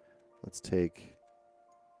 Let's take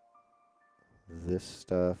this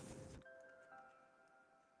stuff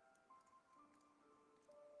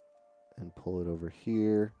and pull it over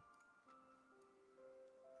here.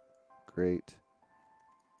 Great.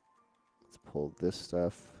 Let's pull this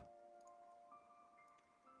stuff.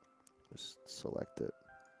 Just select it.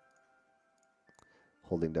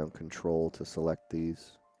 Holding down Control to select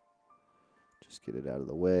these. Just get it out of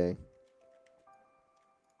the way.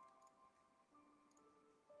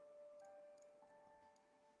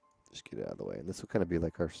 Just get it out of the way. And this will kind of be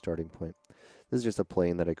like our starting point. This is just a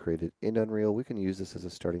plane that I created in Unreal. We can use this as a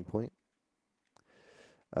starting point.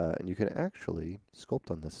 And you can actually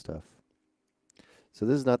sculpt on this stuff. So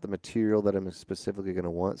this is not the material that I'm specifically going to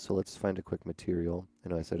want, so let's find a quick material. I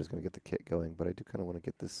know I said I was going to get the kit going, but I do kind of want to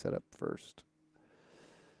get this set up first.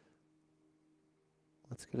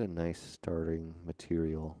 Let's get a nice starting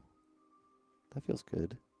material. That feels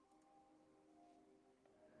good.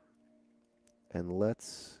 And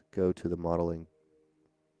let's go to the modeling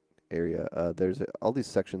area. There's all these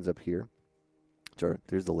sections up here.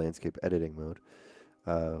 There's the landscape editing mode,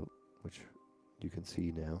 which you can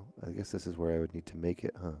see now. I guess this is where I would need to make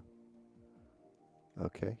it, huh?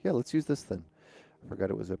 Okay, yeah, let's use this then. I forgot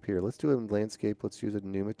it was up here. Let's do a landscape. Let's use a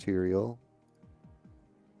new material.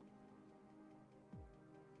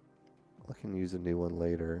 I can use a new one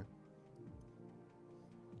later.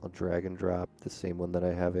 I'll drag and drop the same one that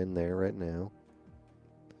I have in there right now.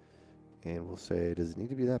 And we'll say, does it need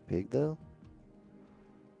to be that big though?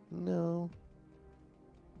 No,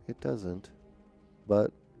 it doesn't,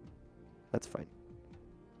 but that's fine.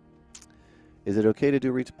 Is it okay to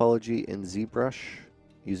do retopology in Zbrush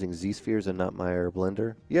using Z-spheres and not Maya or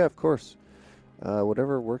Blender? Yeah, of course.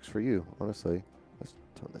 Whatever works for you, honestly. Let's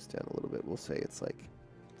tone this down a little bit. We'll say it's like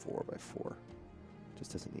 4 by 4.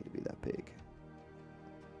 Just doesn't need to be that big.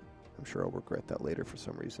 I'm sure I'll regret that later for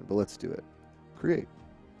some reason, but let's do it. Create.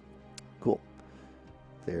 Cool.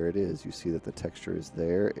 There it is. You see that the texture is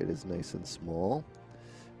there. It is nice and small.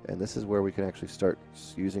 And this is where we can actually start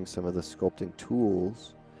using some of the sculpting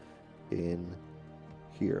tools in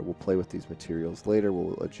here. We'll play with these materials later.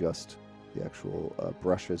 We'll adjust the actual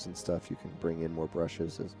brushes and stuff. You can bring in more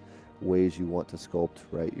brushes as ways you want to sculpt,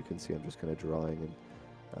 right? You can see I'm just kind of drawing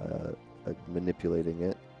and manipulating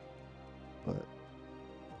it, but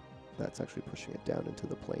that's actually pushing it down into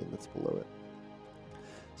the plane that's below it.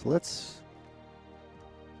 So let's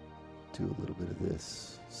do a little bit of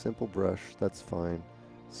this. Simple brush, that's fine.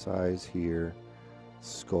 Size here,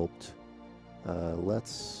 sculpt.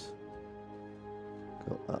 Let's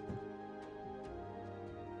go up.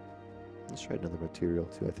 Let's try another material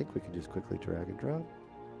too. I think we can just quickly drag and drop.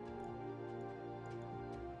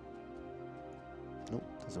 Nope,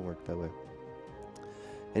 doesn't work that way.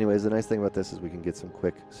 Anyways, the nice thing about this is we can get some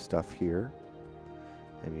quick stuff here.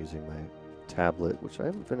 I'm using my tablet, which I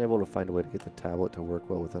haven't been able to find a way to get the tablet to work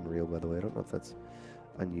well with Unreal, by the way. I don't know if that's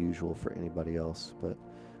unusual for anybody else, but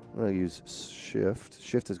I'm going to use Shift.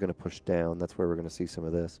 Shift is going to push down. That's where we're going to see some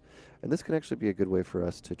of this. And this can actually be a good way for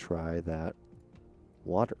us to try that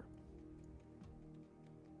water.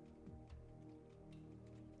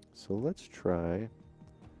 So let's try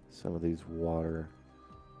some of these water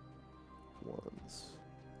ones.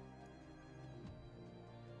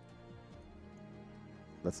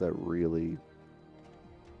 That's that really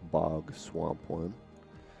bog swamp one.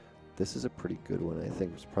 This is a pretty good one. I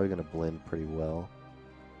think it's probably going to blend pretty well.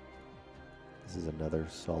 This is another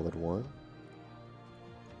solid one.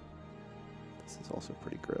 This is also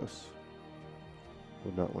pretty gross.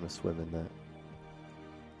 Would not want to swim in that.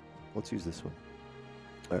 Let's use this one.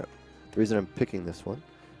 All right. The reason I'm picking this one,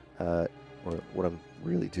 or what I'm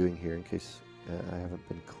really doing here, in case I haven't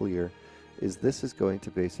been clear, is this is going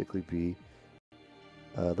to basically be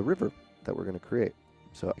the river that we're going to create.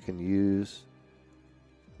 So I can use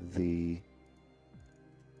the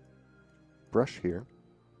brush here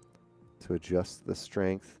to adjust the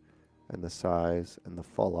strength and the size and the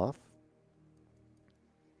fall off.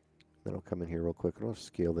 Then I'll come in here real quick and I'll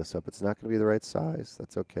scale this up. It's not going to be the right size,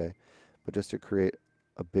 that's okay, but just to create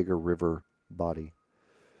a bigger river body.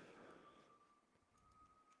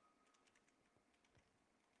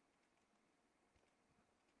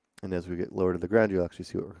 And as we get lower to the ground, you'll actually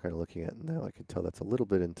see what we're kind of looking at. Now I can tell that's a little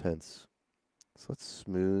bit intense. So let's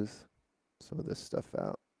smooth some of this stuff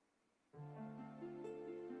out.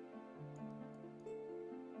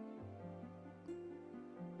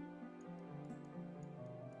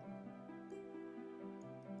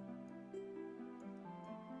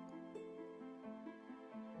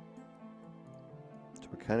 So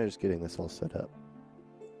we're kind of just getting this all set up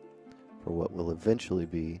for what will eventually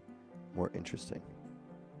be more interesting.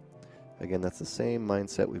 Again, that's the same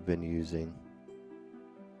mindset we've been using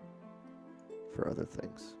for other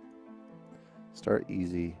things. Start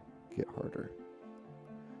easy, get harder.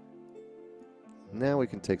 Now we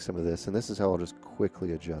can take some of this, and this is how I'll just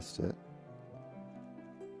quickly adjust it.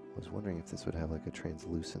 I was wondering if this would have like a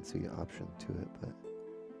translucency option to it, but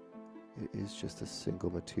it is just a single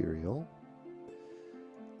material.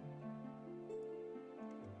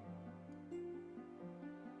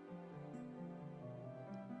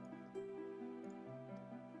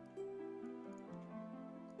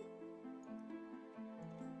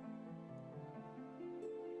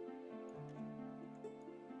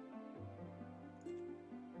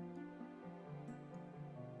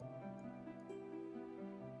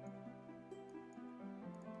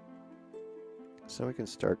 So we can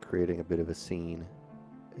start creating a bit of a scene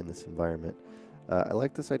in this environment. I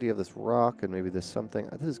like this idea of this rock and maybe this something.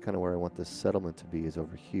 This is kind of where I want this settlement to be, is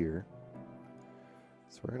over here.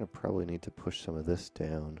 So we're going to probably need to push some of this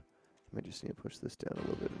down. I might just need to push this down a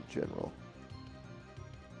little bit in general.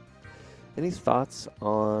 Any thoughts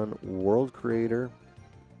on World Creator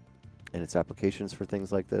and its applications for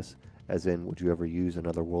things like this? As in, would you ever use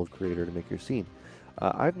another World Creator to make your scene?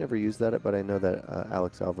 I've never used that, but I know that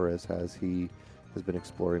Alex Alvarez has. He has been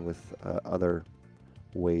exploring with other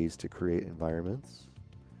ways to create environments.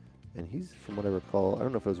 And he's, from what I recall, I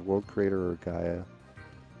don't know if it was World Creator or Gaia,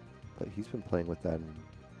 but he's been playing with that and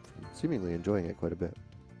seemingly enjoying it quite a bit.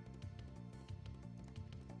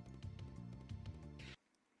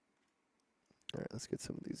 All right, let's get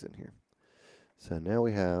some of these in here. So now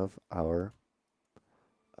we have our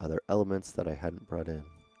other elements that I hadn't brought in.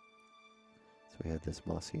 So we had this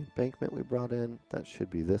mossy embankment we brought in. That should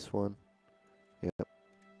be this one. Yep.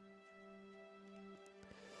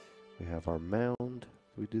 We have our mound.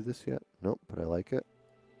 Did we do this yet? Nope, but I like it.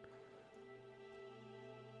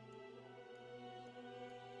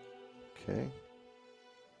 Okay.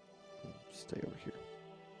 Stay over here.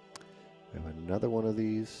 We have another one of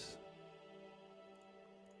these.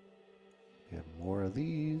 We have more of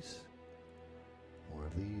these. More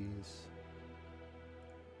of these.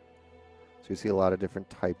 So you see a lot of different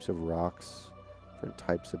types of rocks, different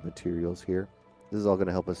types of materials here. This is all going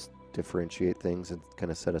to help us differentiate things and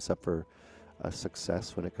kind of set us up for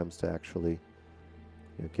success when it comes to actually,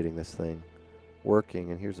 getting this thing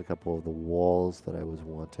working. And here's a couple of the walls that I was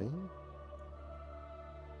wanting.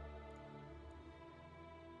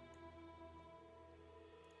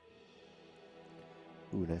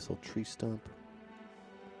 Ooh, nice little tree stump.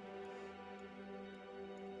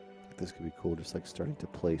 This could be cool, just like starting to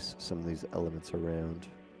place some of these elements around.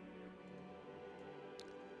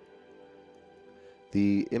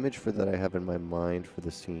 The image for that I have in my mind for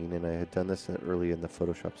the scene, and I had done this early in the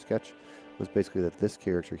Photoshop sketch, was basically that this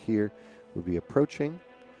character here would be approaching,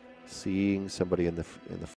 seeing somebody in the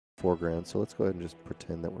foreground. So let's go ahead and just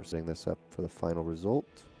pretend that we're setting this up for the final result.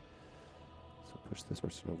 So push this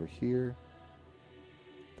person over here.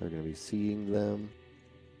 They're going to be seeing them.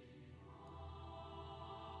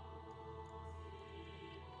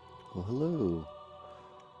 Well, hello.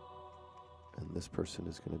 And this person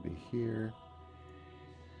is going to be here.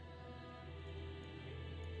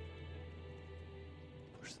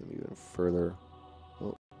 Push them even further.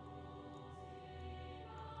 Oh.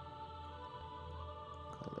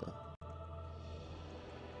 Kinda.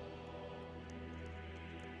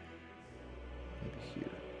 Maybe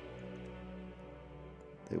here.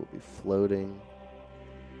 They will be floating.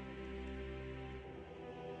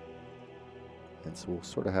 And so we'll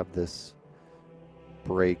sort of have this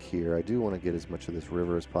break here. I do want to get as much of this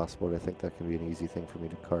river as possible, and I think that can be an easy thing for me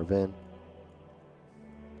to carve in.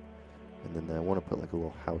 And then I want to put like a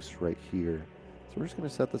little house right here. So we're just going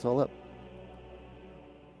to set this all up.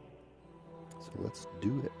 So let's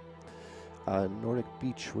do it. Nordic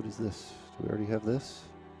Beach, what is this? Do we already have this?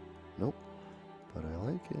 Nope, but I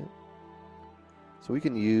like it. So we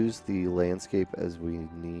can use the landscape as we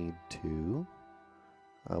need to.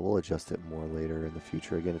 We'll adjust it more later in the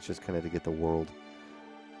future. Again, it's just kind of to get the world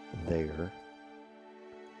there.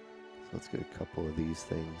 So let's get a couple of these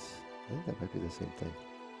things. I think that might be the same thing.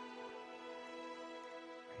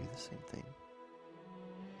 Are you the same thing?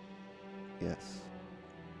 Yes.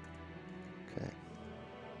 Okay.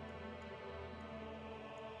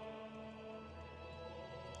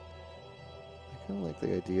 kind of like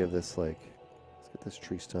the idea of this, like, let's get this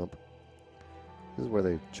tree stump. This is where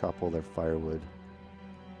they chop all their firewood.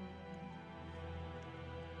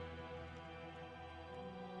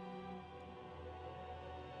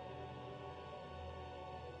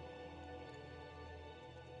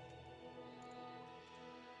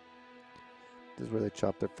 This is where they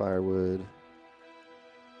chop their firewood.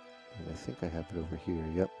 And I think I have it over here,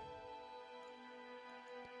 yep.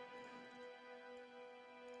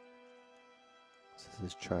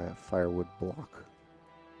 This is firewood block.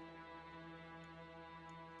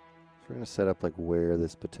 So we're going to set up like where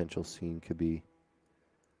this potential scene could be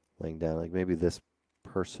laying down. Like maybe this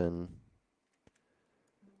person.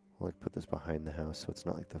 I'll like put this behind the house so it's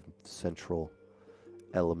not like the central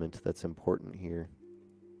element that's important here.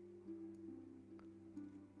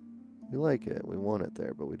 We like it, we want it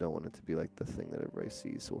there, but we don't want it to be like the thing that everybody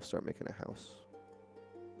sees, so we'll start making a house.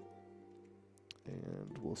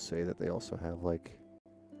 And we'll say that they also have like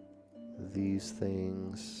these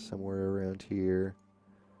things somewhere around here.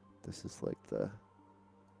 This is like a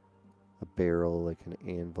barrel, like an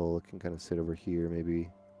anvil. It can kind of sit over here, maybe.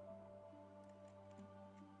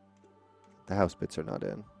 The house bits are not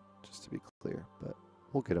in, just to be clear, but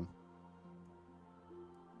we'll get them.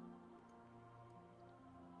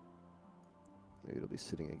 Maybe it'll be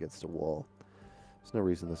sitting against a wall. There's no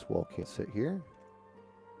reason this wall can't sit here.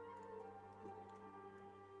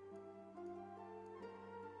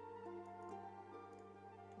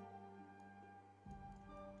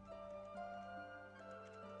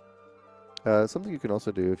 Something you can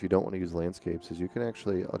also do if you don't want to use landscapes is you can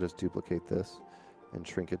actually, I'll just duplicate this and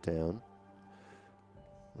shrink it down.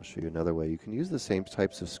 I'll show you another way. You can use the same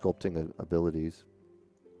types of sculpting abilities.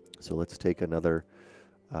 So let's take another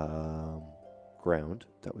ground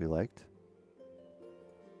that we liked.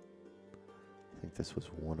 I think this was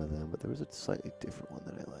one of them, but there was a slightly different one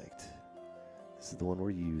that I liked. This is the one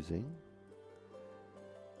we're using.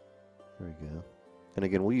 There we go. And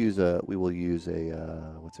again, we will use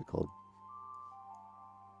a what's it called?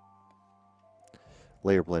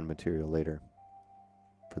 Layer blend material later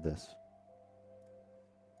for this.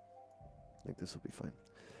 I think this will be fine.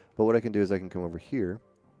 But what I can do is I can come over here,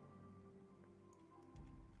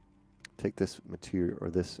 take this material or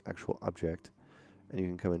this actual object, and you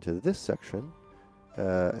can come into this section.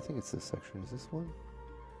 I think it's this section. Is this one?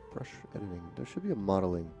 Brush editing. There should be a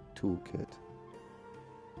modeling toolkit.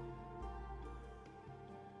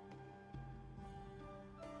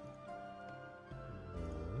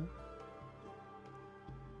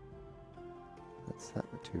 That's that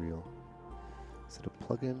material. Is it a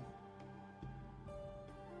plugin?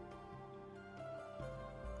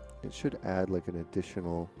 It should add like an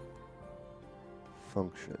additional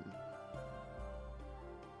function.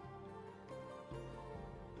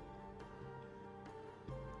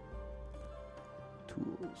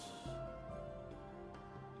 Tools.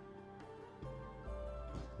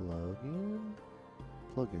 Plugin?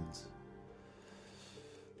 Plugins.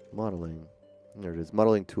 Modeling. There it is.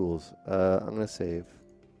 Modeling tools. I'm going to save.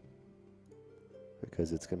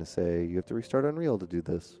 Because it's going to say you have to restart Unreal to do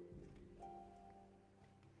this.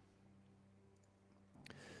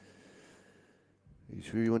 Are you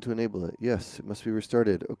sure you want to enable it? Yes, it must be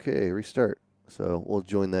restarted. Okay, restart. So we'll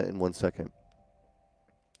join that in 1 second.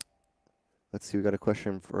 Let's see, we got a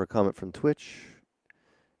question or a comment from Twitch.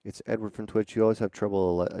 It's Edward from Twitch. You always have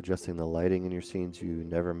trouble adjusting the lighting in your scenes. You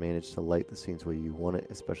never manage to light the scenes where you want it,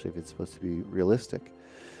 especially if it's supposed to be realistic.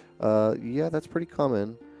 Yeah, that's pretty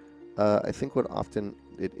common. I think what often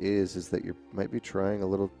it is that you might be trying a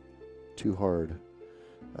little too hard.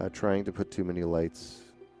 Trying to put too many lights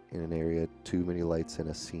in an area, too many lights in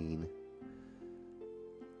a scene.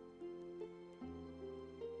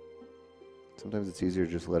 Sometimes it's easier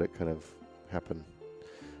to just let it kind of happen.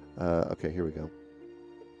 Okay, here we go.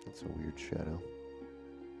 That's a weird shadow.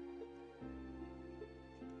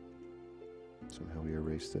 Somehow we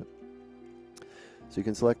erased it. So you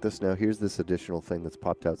can select this now. Here's this additional thing that's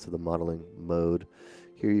popped out. So the modeling mode.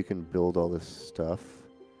 Here you can build all this stuff.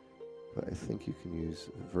 But I think you can use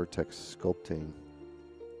vertex sculpting.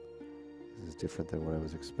 This is different than what I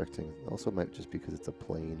was expecting. Also might just because it's a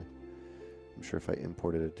plane. I'm sure if I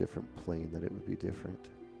imported a different plane that it would be different.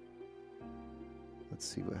 Let's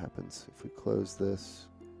see what happens. If we close this,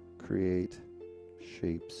 create,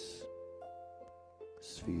 shapes,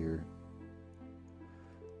 sphere.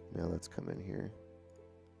 Now let's come in here.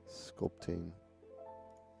 Sculpting.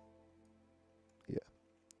 Yeah.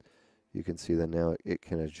 You can see that now it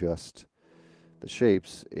can adjust the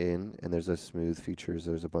shapes in, and there's a smooth features.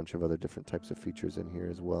 There's a bunch of other different types of features in here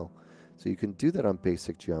as well. So you can do that on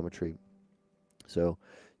basic geometry. So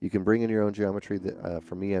you can bring in your own geometry.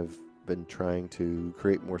 For me, I've been trying to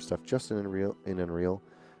create more stuff just in Unreal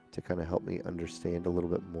to kind of help me understand a little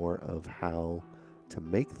bit more of how to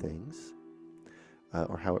make things,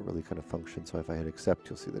 or how it really kind of functions. So if I hit accept,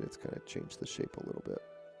 you'll see that it's kind of changed the shape a little bit.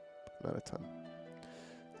 Not a ton.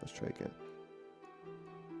 Let's try again.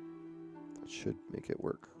 That should make it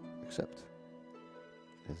work. Accept.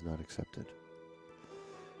 It is not accepted.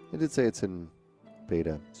 It did say it's in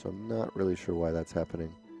beta, so I'm not really sure why that's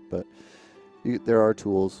happening. But there are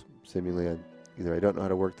tools, seemingly either I don't know how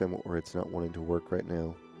to work them or it's not wanting to work right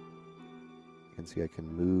now. You can see I can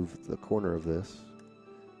move the corner of this,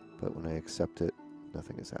 but when I accept it,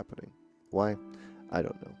 nothing is happening. Why? I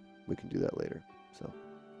don't know. We can do that later. So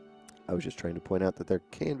I was just trying to point out that there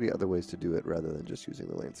can be other ways to do it rather than just using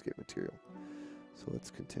the landscape material. So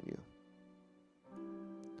let's continue.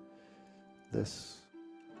 This,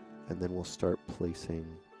 and then we'll start placing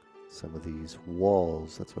some of these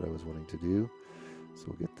walls. That's what I was wanting to do. So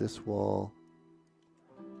we'll get this wall.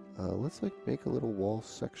 Let's like make a little wall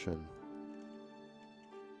section.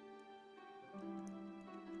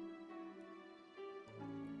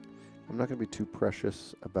 I'm not going to be too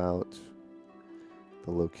precious about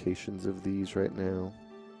the locations of these right now.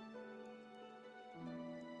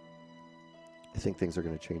 I think things are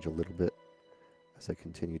going to change a little bit as I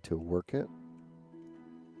continue to work it.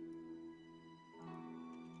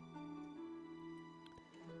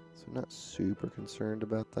 So I'm not super concerned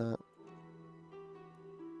about that.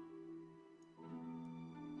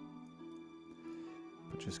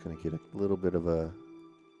 But just going to get a little bit of a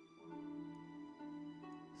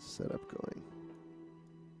setup going.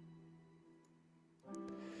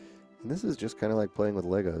 And this is just kind of like playing with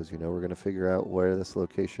Legos, you know, we're going to figure out where this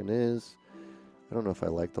location is. I don't know if I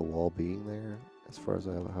like the wall being there as far as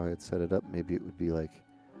how I had set it up. Maybe it would be like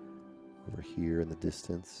over here in the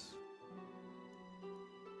distance.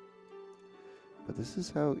 But this is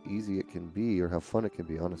how easy it can be, or how fun it can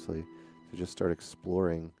be, honestly, to just start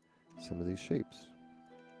exploring some of these shapes.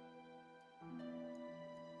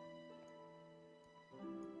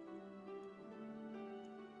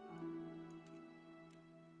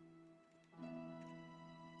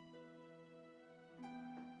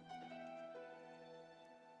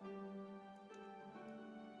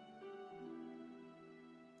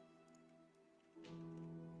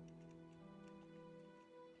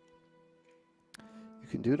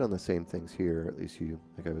 You can do it on the same things here, at least you,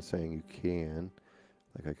 like I was saying, you can.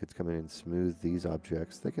 Like I could come in and smooth these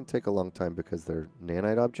objects. They can take a long time because they're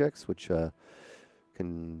nanite objects, which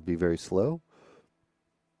can be very slow.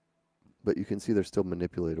 But you can see they're still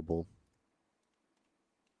manipulatable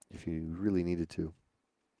if you really needed to.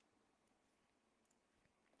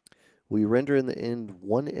 Will you render in the end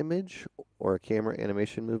one image or a camera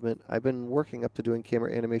animation movement? I've been working up to doing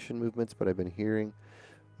camera animation movements, but I've been hearing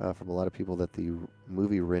from a lot of people that the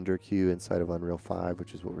movie render queue inside of Unreal 5,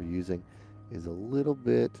 which is what we're using, is a little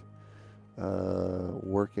bit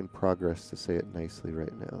work in progress, to say it nicely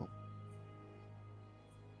right now.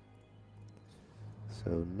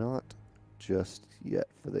 So not just yet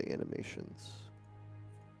for the animations.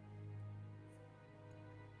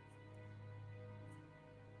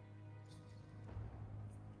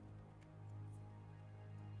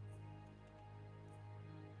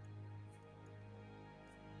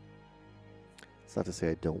 It's not to say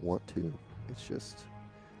I don't want to, it's just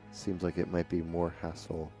seems like it might be more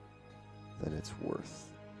hassle than it's worth.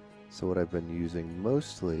 So what I've been using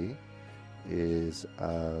mostly is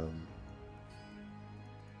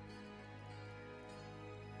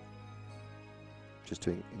just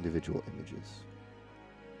doing individual images.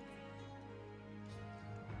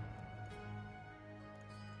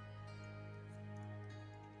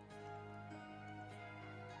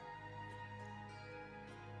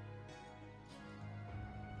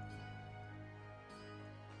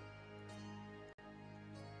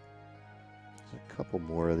 A couple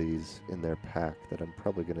more of these in their pack that I'm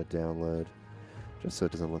probably going to download just so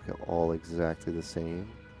it doesn't look at all exactly the same.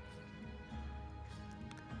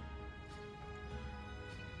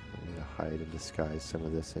 I'm going to hide and disguise some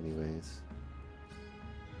of this anyways,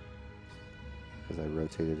 because I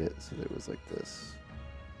rotated it so that it was like this.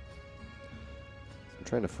 So I'm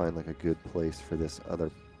trying to find like a good place for this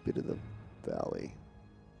other bit of the valley.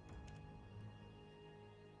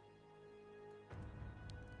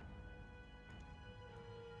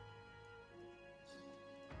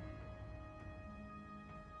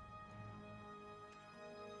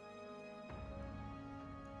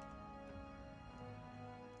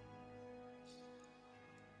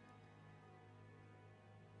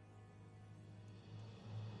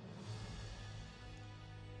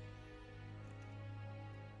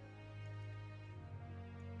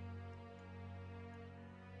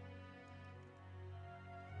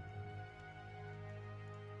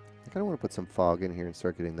 I kind of want to put some fog in here and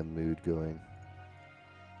start getting the mood going.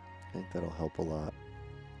 I think that'll help a lot.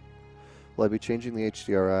 Will I be changing the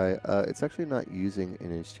HDRI? It's actually not using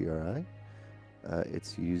an HDRI.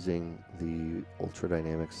 It's using the Ultra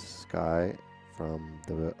Dynamics Sky from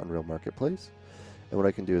the Unreal Marketplace. And what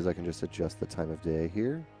I can do is I can just adjust the time of day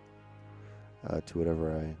here to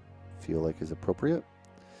whatever I feel like is appropriate.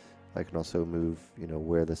 I can also move, you know,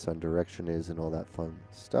 where the sun direction is and all that fun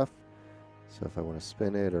stuff. So if I want to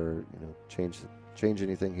spin it or, you know, change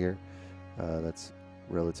anything here, that's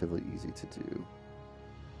relatively easy to do.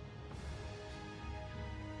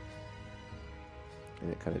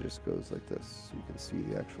 And it kind of just goes like this. So you can see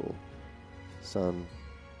the actual sun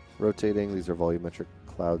rotating. These are volumetric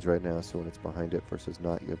clouds right now, so when it's behind it versus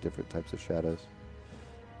not, you have different types of shadows.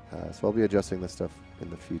 So I'll be adjusting this stuff in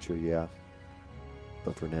the future, yeah.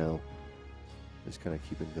 But for now, just kind of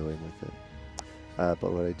keeping going with it.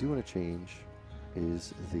 But what I do want to change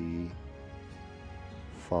is the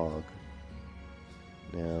fog.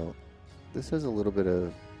 Now, this has a little bit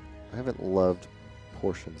of... I haven't loved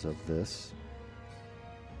portions of this.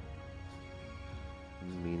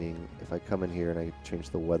 Meaning, if I come in here and I change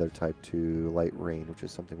the weather type to light rain, which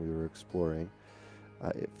is something we were exploring,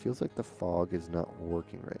 it feels like the fog is not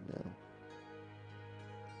working right now.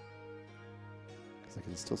 Because I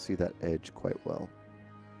can still see that edge quite well.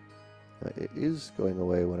 It is going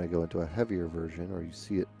away when I go into a heavier version, or you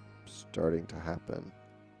see it starting to happen.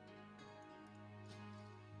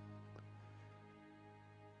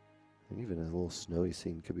 And even a little snowy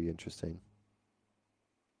scene could be interesting.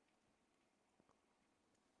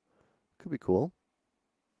 Could be cool.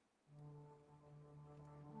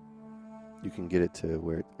 You can get it to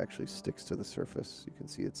where it actually sticks to the surface. You can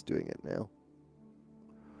see it's doing it now.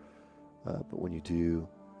 But when you do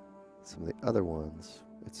some of the other ones,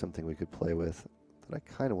 it's something we could play with that I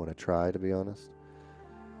kind of want to try, to be honest.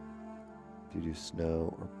 If you do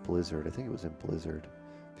snow or blizzard, I think it was in blizzard,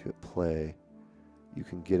 if you hit play, you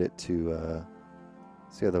can get it to,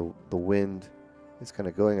 see how the wind is kind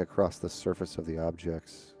of going across the surface of the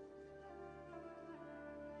objects.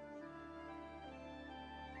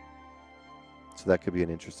 So that could be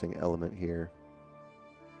an interesting element here.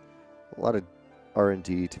 A lot of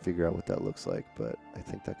R&D to figure out what that looks like, but I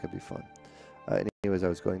think that could be fun. Anyways, I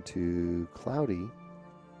was going to cloudy,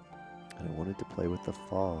 and I wanted to play with the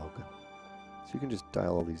fog. So you can just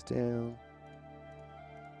dial all these down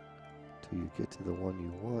till you get to the one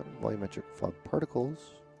you want. Volumetric fog particles.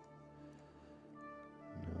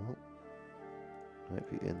 No. Might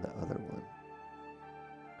be in the other one.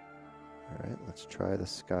 Alright, let's try the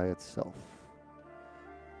sky itself.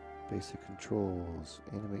 Basic controls,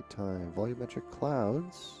 animate time, volumetric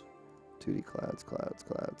clouds, 2D clouds, clouds,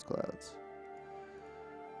 clouds, clouds.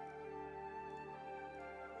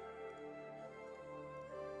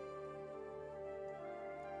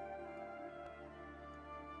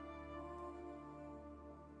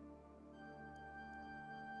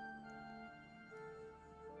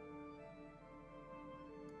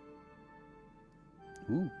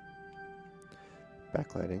 Ooh,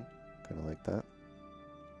 backlighting, kind of like that.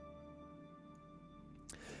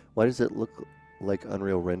 Why does it look like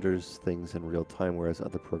Unreal renders things in real time, whereas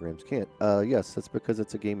other programs can't? Yes, that's because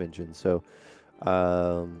it's a game engine. So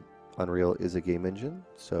Unreal is a game engine,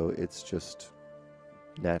 so it's just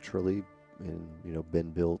naturally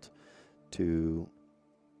been built to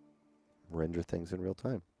render things in real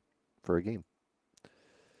time for a game.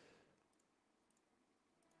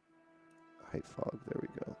 Height fog, there we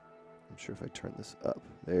go. I'm sure if I turn this up,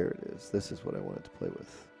 there it is. This is what I wanted to play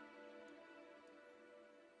with.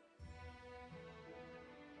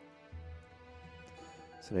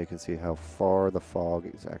 So now you can see how far the fog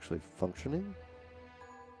is actually functioning.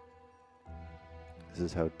 This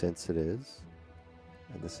is how dense it is.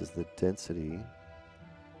 And this is the density.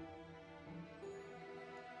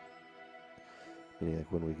 Meaning,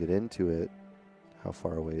 like, when we get into it, how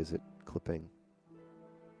far away is it clipping?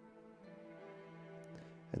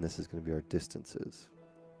 And this is going to be our distances.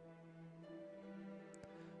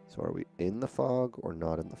 So are we in the fog or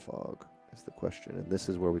not in the fog is the question. And this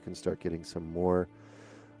is where we can start getting some more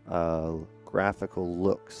graphical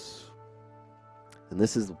looks. And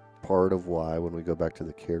this is part of why, when we go back to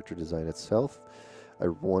the character design itself, I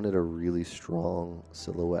wanted a really strong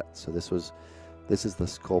silhouette. So this is the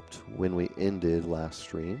sculpt when we ended last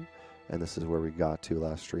stream, and this is where we got to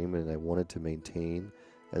last stream, and I wanted to maintain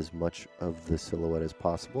as much of the silhouette as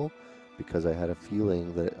possible because I had a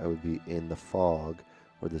feeling that I would be in the fog,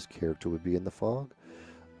 or this character would be in the fog.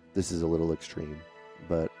 This is a little extreme,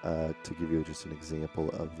 but to give you just an example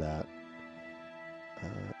of that,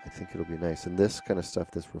 I think it'll be nice. And this kind of stuff,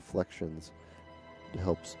 this reflections, It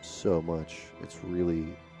helps so much. It's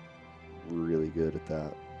really, really good at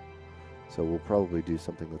that. So we'll probably do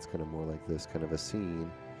something that's kind of more like this, kind of a scene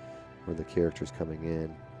where the character's coming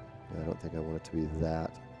in. I don't think I want it to be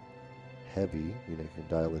that heavy. I mean, I can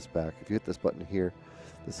dial this back. If you hit this button here,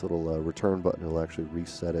 this little return button will actually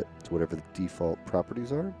reset it to whatever the default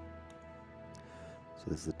properties are. So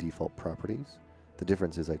this is the default properties. The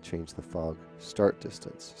difference is I change the fog start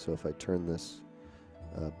distance. So if I turn this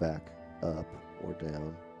back up or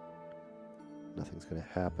down, nothing's going to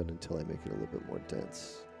happen until I make it a little bit more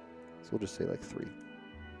dense. So we'll just say like 3.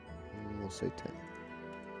 And we'll say 10.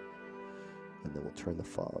 And then we'll turn the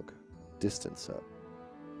fog distance up.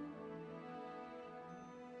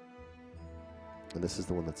 And this is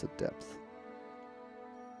the one that's at depth.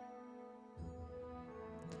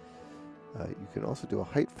 You can also do a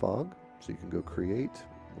height fog, so you can go create.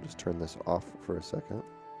 We'll just turn this off for a second.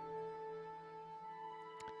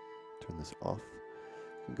 Turn this off.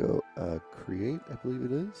 You can go create, I believe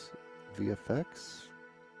it is, VFX.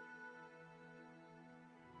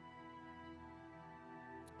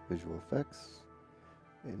 Visual effects.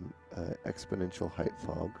 And exponential height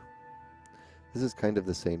fog. This is kind of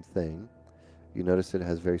the same thing. You notice it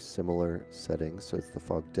has very similar settings, so it's the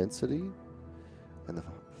fog density and the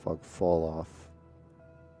fog fall off.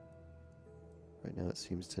 Right now it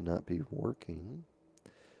seems to not be working.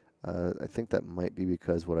 I think that might be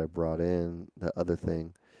because what I brought in, that other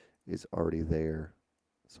thing, is already there.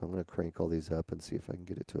 So I'm going to crank all these up and see if I can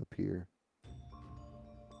get it to appear.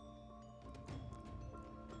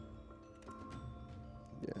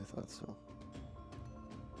 Yeah, I thought so.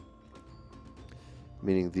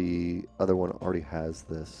 Meaning the other one already has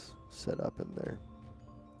this set up in there.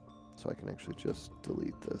 So I can actually just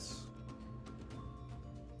delete this.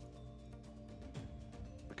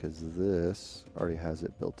 Because this already has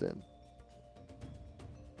it built in.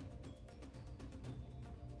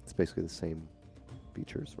 It's basically the same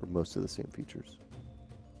features, or most of the same features.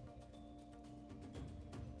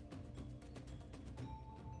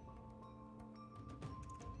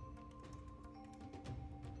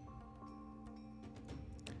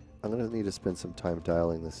 I'm going to need to spend some time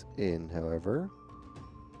dialing this in, however.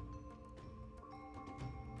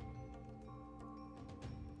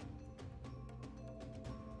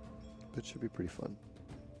 That should be pretty fun.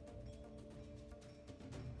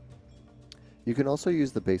 You can also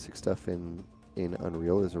use the basic stuff in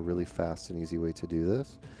Unreal. There's a really fast and easy way to do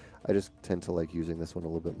this. I just tend to like using this one a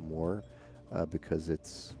little bit more because it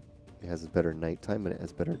has better nighttime and it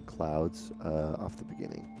has better clouds off the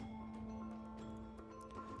beginning.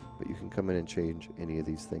 But you can come in and change any of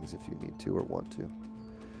these things if you need to or want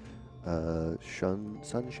to.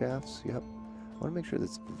 Sun shafts, yep. I want to make sure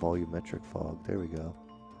that's volumetric fog. There we go.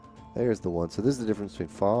 There's the one. So this is the difference between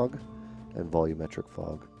fog and volumetric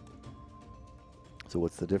fog. So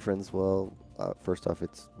what's the difference? Well, first off,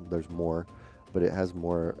 there's more, but it has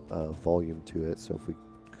more volume to it. So if we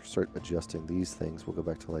start adjusting these things, we'll go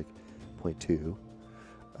back to like 0.2.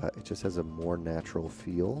 It just has a more natural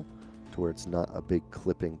feel to where it's not a big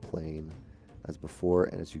clipping plane as before.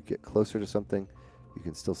 And as you get closer to something, you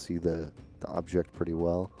can still see the object pretty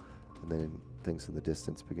well. And then things in the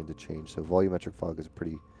distance begin to change. So volumetric fog is a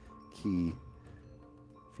pretty key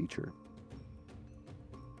feature.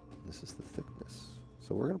 This is the thickness.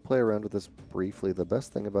 So we're going to play around with this briefly. The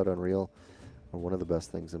best thing about Unreal, or one of the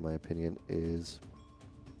best things in my opinion, is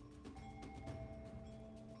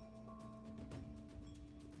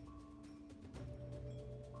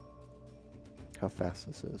how fast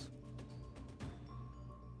this is.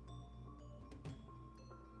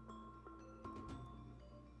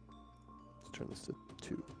 Let's turn this to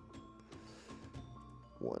 2.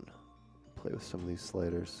 1. Play with some of these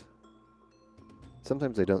sliders.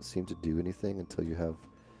 Sometimes they don't seem to do anything until you have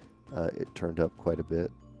it turned up quite a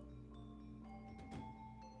bit.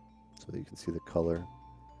 So that you can see the color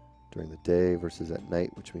during the day versus at night,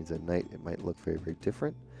 which means at night it might look very, very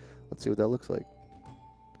different. Let's see what that looks like.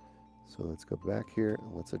 So let's go back here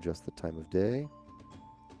and let's adjust the time of day.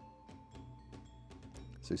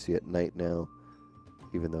 So you see at night now,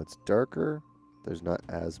 even though it's darker, there's not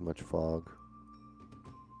as much fog.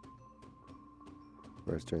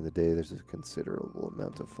 Whereas during the day, there's a considerable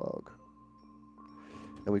amount of fog.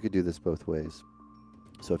 And we could do this both ways.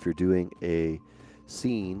 So if you're doing a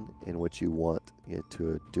scene in which you want it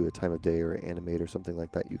to do a time of day or animate or something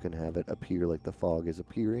like that, you can have it appear like the fog is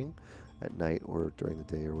appearing at night or during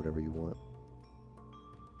the day or whatever you want.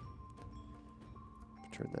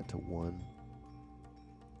 Turn that to 1.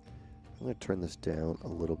 I'm going to turn this down a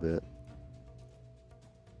little bit.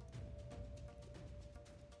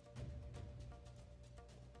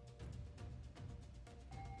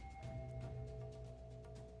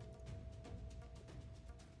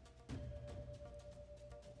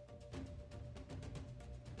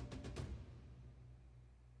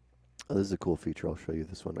 Oh, this is a cool feature. I'll show you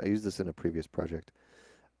this one. I used this in a previous project.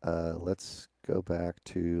 Let's go back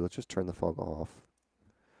to, let's just turn the fog off.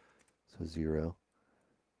 So 0.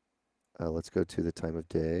 Let's go to the time of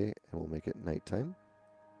day, and we'll make it nighttime.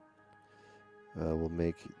 We'll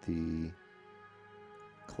make the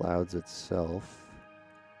clouds itself.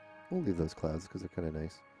 We'll leave those clouds because they're kind of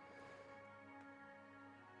nice.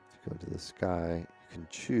 If you go into the sky, you can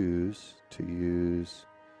choose to use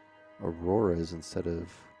auroras instead of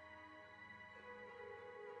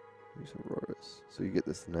use auroras. So you get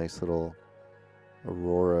this nice little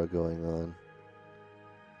aurora going on,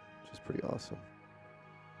 which is pretty awesome.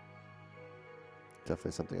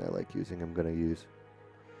 Definitely something I like using. I'm going to use.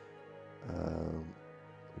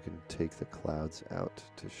 We can take the clouds out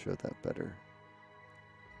to show that better.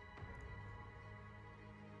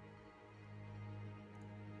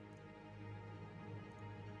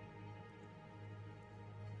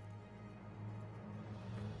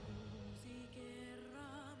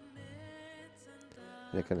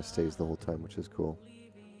 And it kind of stays the whole time, which is cool.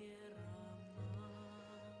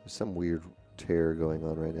 There's some weird tear going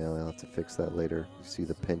on right now. I'll have to fix that later. You see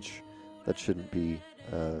the pinch that shouldn't be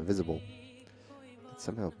visible. It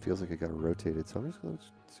somehow feels like it got rotated. So I'm just going to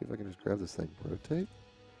see if I can just grab this thing. Rotate?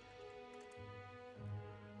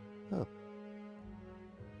 Oh.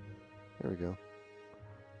 There we go.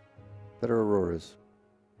 Better auroras.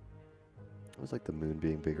 It was like the moon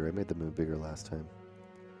being bigger. I made the moon bigger last time.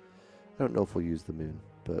 I don't know if we'll use the moon,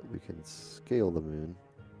 but we can scale the moon.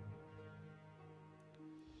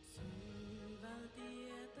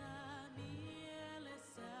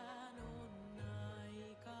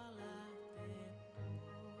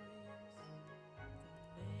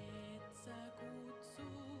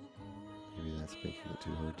 Maybe that's making it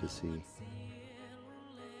too hard to see.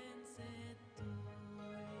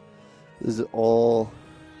 This is all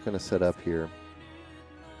kind of set up here.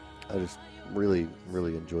 I just really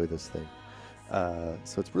enjoy this thing.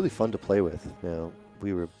 So it's really fun to play with. You know,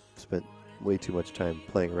 we spent way too much time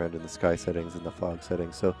playing around in the sky settings and the fog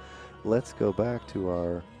settings. So let's go back to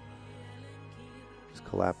our, just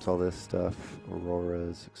collapse all this stuff.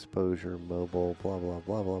 Auroras, exposure, mobile, blah, blah,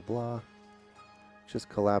 blah, blah, blah. Just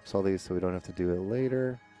collapse all these so we don't have to do it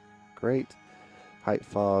later. Great. Height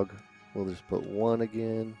fog, we'll just put 1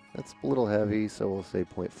 again. That's a little heavy, so we'll say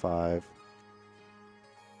 0.5.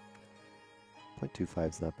 0.25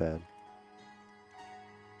 is not bad.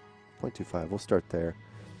 0.25, we'll start there.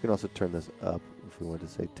 We can also turn this up if we want to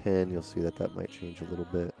say 10. You'll see that that might change a little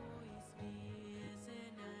bit.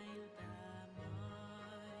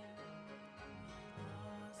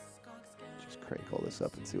 Just crank all this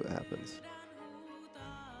up and see what happens.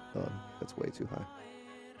 Oh, that's way too high.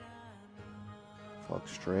 Fog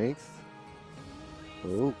strength.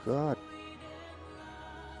 Oh, God.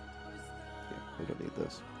 Yeah, we don't need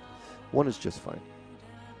those. 1 is just fine.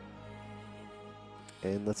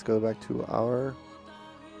 And let's go back to our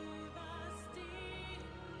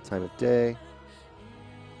time of day.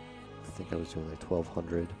 I think I was doing like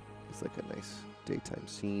 1200. It's like a nice daytime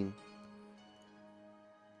scene.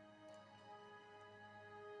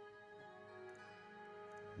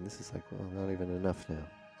 And this is like, well, not even enough now.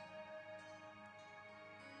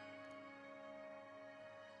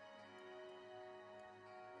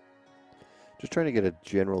 Just trying to get a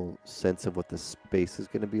general sense of what the space is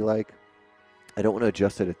going to be like. I don't want to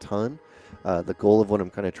adjust it a ton. The goal of what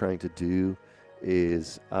I'm kind of trying to do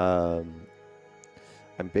is I'm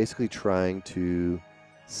basically trying to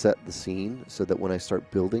set the scene so that when I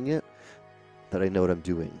start building it, that I know what I'm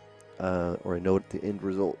doing, or I know what the end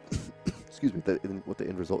result, excuse me, what the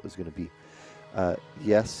end result is going to be.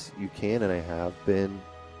 Yes, you can, and I have been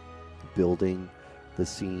building the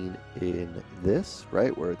scene in this,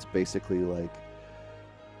 right, where it's basically like,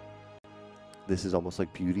 this is almost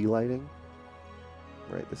like beauty lighting,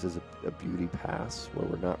 right? This is a beauty pass where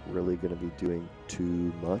we're not really going to be doing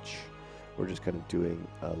too much. We're just kind of doing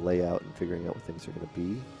a layout and figuring out what things are going to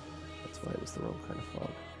be. That's why it was the wrong kind of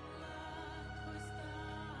fog.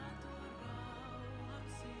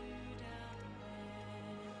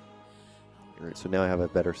 All right, so now I have a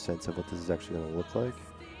better sense of what this is actually going to look like.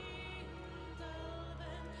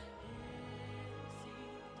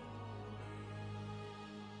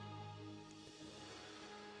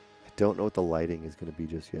 Don't know what the lighting is going to be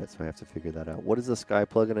just yet, so I have to figure that out. What is the sky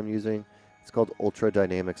plugin I'm using? It's called Ultra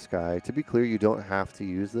Dynamic Sky. To be clear, you don't have to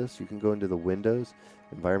use this. You can go into the Windows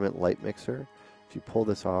Environment Light Mixer. If you pull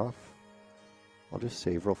this off, I'll just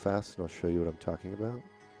save real fast and I'll show you what I'm talking about.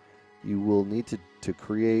 You will need to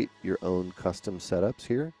create your own custom setups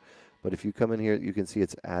here. But if you come in here, you can see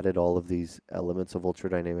it's added all of these elements of Ultra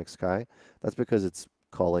Dynamic Sky. That's because it's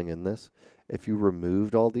calling in this. If you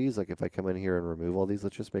removed all these, like if I come in here and remove all these,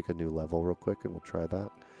 let's just make a new level real quick and we'll try that.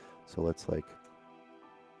 So let's like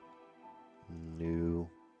new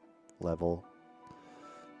level,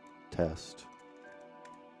 test,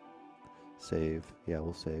 save. Yeah,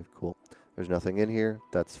 we'll save. Cool. There's nothing in here.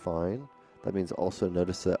 That's fine. That means also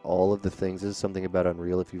notice that all of the things, this is something about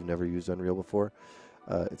Unreal if you've never used Unreal before.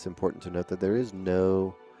 It's important to note that there is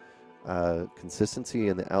no consistency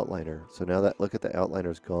in the outliner. So now that, look at the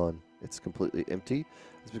outliner is gone. It's completely empty.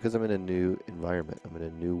 It's because I'm in a new environment. I'm in a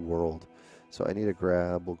new world. So I need to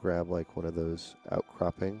grab, we'll grab like one of those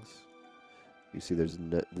outcroppings. You see there's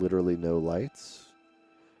literally no lights.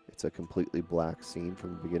 It's a completely black scene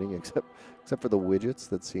from the beginning, except for the widgets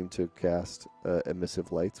that seem to cast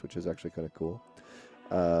emissive lights, which is actually kind of cool.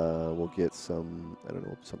 We'll get some, I don't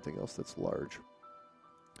know, something else that's large.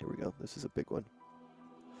 Here we go. This is a big one.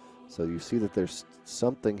 So you see that there's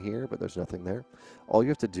something here, but there's nothing there. All you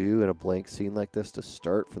have to do in a blank scene like this to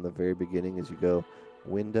start from the very beginning is you go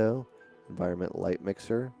Window, Environment Light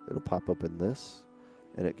Mixer. It'll pop up in this,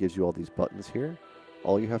 and it gives you all these buttons here.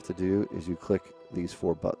 All you have to do is you click these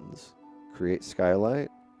 4 buttons. Create Skylight,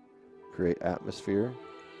 Create Atmosphere,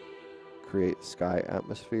 Create Sky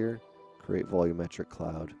Atmosphere, Create Volumetric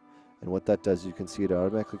Cloud. And what that does, you can see it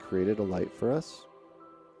automatically created a light for us.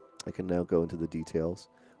 I can now go into the details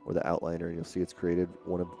or the outliner, and you'll see it's created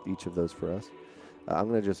one of each of those for us. I'm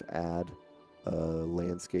going to just add a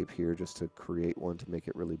landscape here just to create one to make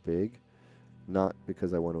it really big. Not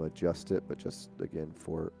because I want to adjust it, but just, again,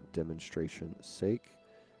 for demonstration's sake.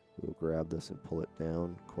 We'll grab this and pull it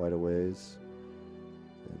down quite a ways.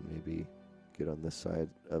 And maybe get on this side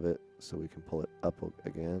of it so we can pull it up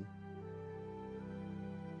again.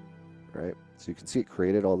 Right? So you can see it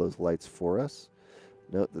created all those lights for us.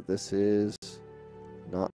 Note that this is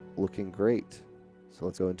not looking great. So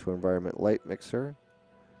let's go into Environment Light Mixer.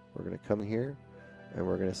 We're going to come here and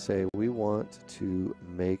we're going to say we want to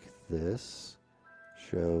make this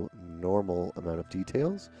show normal amount of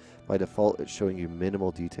details. By default, it's showing you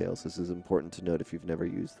minimal details. This is important to note if you've never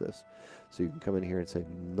used this. So you can come in here and say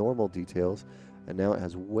normal details, and now it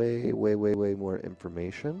has way, way, way, way more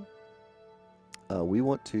information. We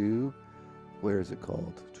want to, where is it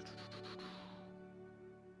called?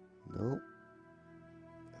 No.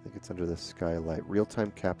 I think it's under the skylight.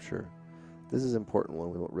 Real-time capture. This is important when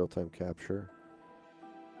we want real-time capture.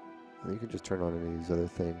 And you can just turn on any of these other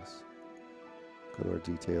things. Go to our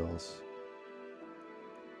details.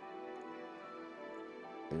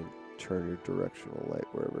 And turn your directional light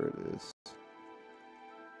wherever it is.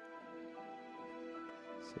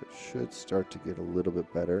 So it should start to get a little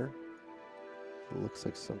bit better. It looks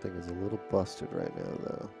like something is a little busted right now,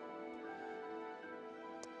 though.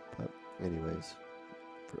 But anyways,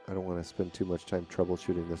 I don't want to spend too much time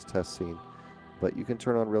troubleshooting this test scene. But you can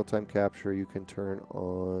turn on real-time capture. You can turn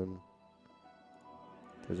on...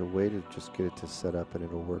 There's a way to just get it to set up and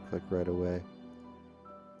it'll work like right away.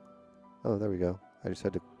 Oh, there we go. I just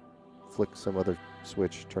had to flick some other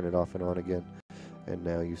switch, turn it off and on again. And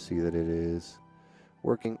now you see that it is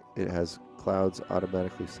working. It has clouds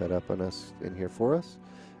automatically set up on us in here for us.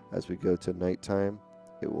 As we go to nighttime,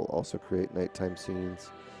 it will also create nighttime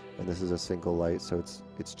scenes. And this is a single light, so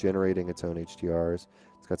it's generating its own HDRs.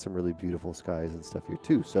 It's got some really beautiful skies and stuff here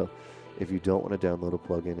too. So if you don't want to download a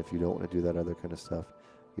plugin, if you don't want to do that other kind of stuff,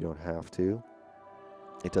 you don't have to.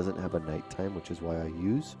 It doesn't have a nighttime, which is why I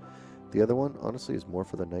use the other one. Honestly, is more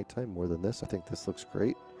for the nighttime more than this. I think this looks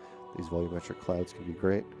great. These volumetric clouds can be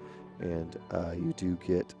great. And you do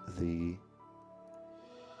get the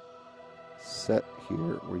set here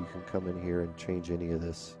where you can come in here and change any of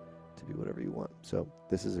this to be whatever you want. So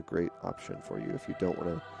this is a great option for you if you don't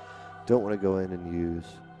want to go in and use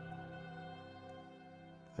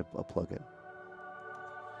a plugin.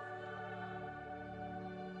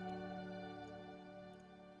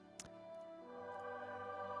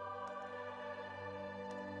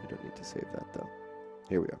 You don't need to save that though.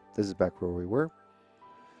 Here we are. This is back where we were.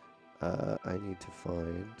 I need to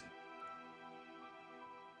find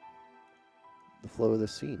the flow of the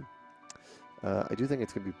scene. I do think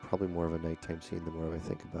it's going to be probably more of a nighttime scene the more I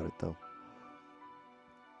think about it, though.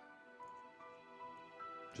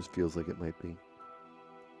 Just feels like it might be.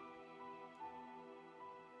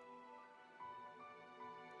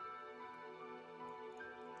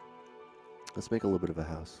 Let's make a little bit of a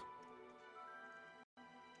house.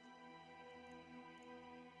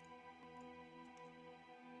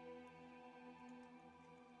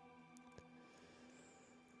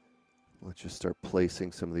 Let's just start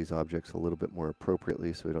placing some of these objects a little bit more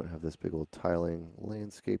appropriately so we don't have this big old tiling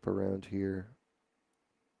landscape around here.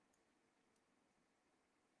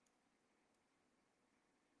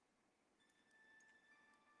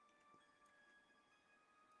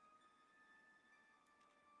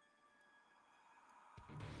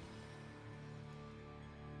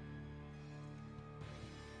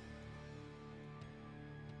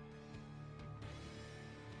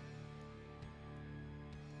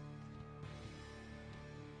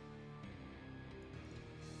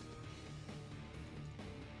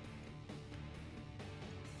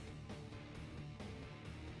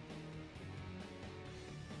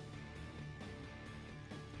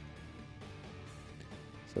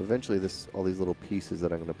 So eventually all these little pieces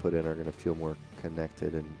that I'm going to put in are going to feel more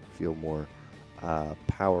connected and feel more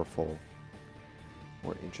powerful,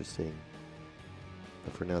 more interesting.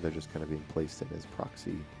 But for now, they're just kind of being placed in as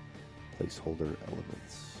proxy placeholder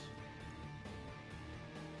elements.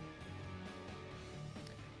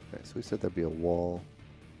 Alright, so we said there'd be a wall.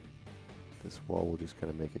 This wall will just kind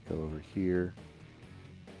of make it go over here.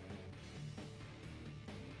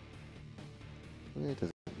 It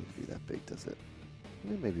doesn't need to be that big, does it?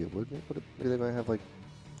 Maybe it would. Maybe they might have, like,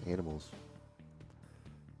 animals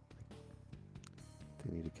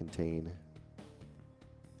they need to contain.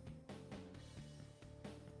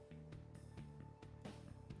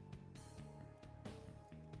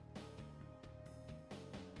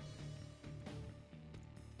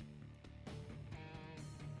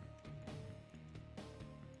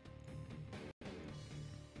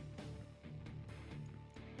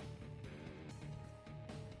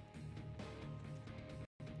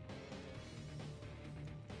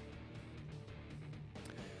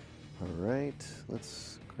 Alright,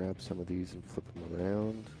 let's grab some of these and flip them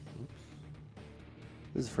around. Oops.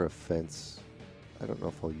 This is for a fence. I don't know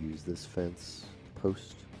if I'll use this fence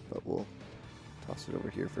post, but we'll toss it over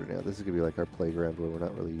here for now. This is going to be like our playground where we're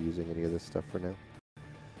not really using any of this stuff for now.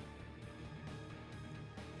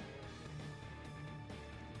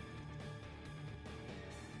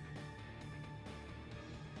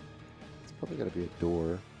 It's probably got to be a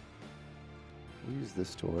door. We'll use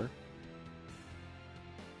this door.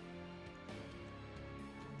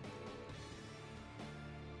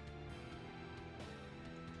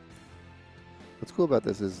 What's cool about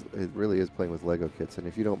this is it really is playing with Lego kits, and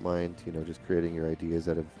if you don't mind, you know, just creating your ideas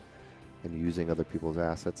out of and using other people's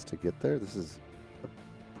assets to get there, this is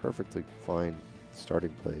a perfectly fine starting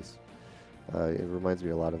place. It reminds me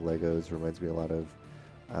a lot of Legos. Reminds me a lot of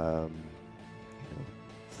you know,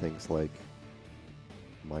 things like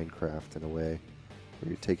Minecraft in a way, where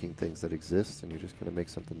you're taking things that exist and you're just going to make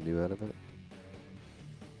something new out of it.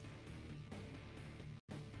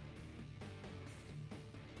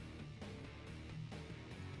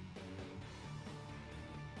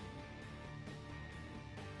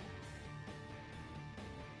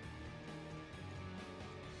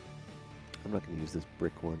 I'm not going to use this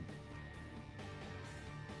brick one.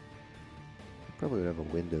 Probably would have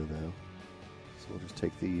a window though. So we'll just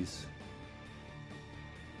take these,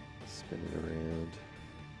 spin it around.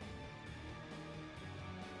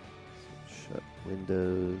 So shut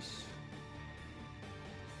windows.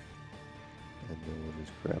 And then we'll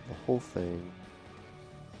just grab the whole thing.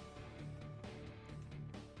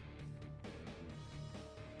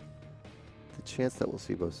 The chance that we'll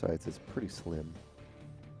see both sides is pretty slim.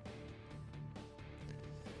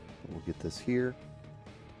 We'll get this here.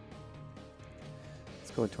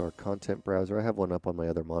 Let's go into our content browser. I have one up on my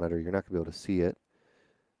other monitor. You're not going to be able to see it.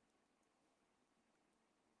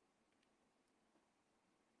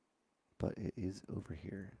 But it is over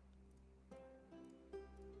here.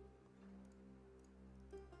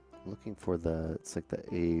 I'm looking for it's like the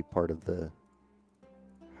A part of the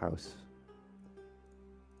house.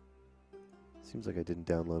 Seems like I didn't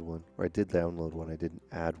download one. Or I did download one, I didn't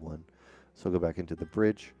add one. So I'll go back into the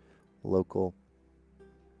bridge. Local.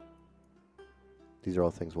 These are all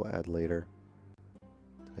things we'll add later.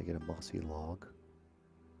 Did I get a mossy log?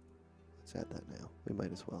 Let's add that now. We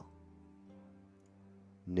might as well.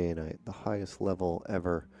 Nanite, the highest level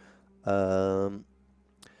ever. The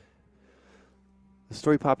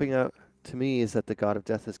story popping out to me is that the god of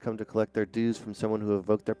death has come to collect their dues from someone who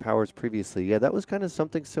evoked their powers previously. Yeah, that was kind of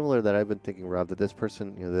something similar that I've been thinking, Rob, that this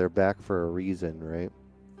person, you know, they're back for a reason, right?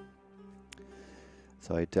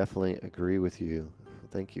 So I definitely agree with you.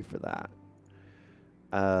 Thank you for that.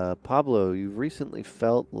 Pablo, you've recently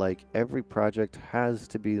felt like every project has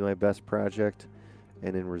to be my best project,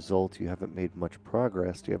 and in result, you haven't made much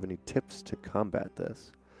progress. Do you have any tips to combat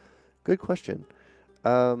this? Good question.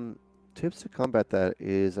 Tips to combat that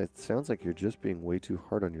is, it sounds like you're just being way too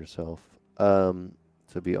hard on yourself. To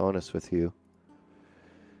be honest with you,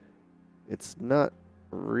 it's not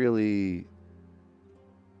really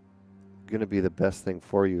going to be the best thing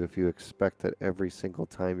for you if you expect that every single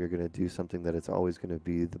time you're going to do something that it's always going to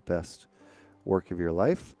be the best work of your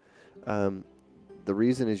life. The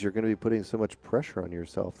reason is you're going to be putting so much pressure on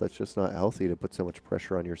yourself. That's just not healthy to put so much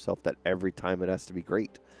pressure on yourself that every time it has to be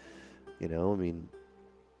great. You know, I mean,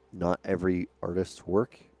 not every artist's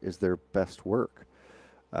work is their best work.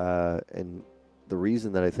 And the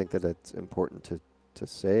reason that I think that it's important to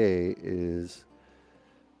say is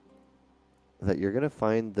that you're going to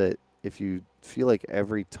find that if you feel like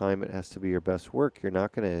every time it has to be your best work, you're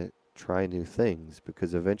not going to try new things,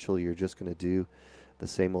 because eventually you're just going to do the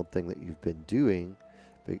same old thing that you've been doing,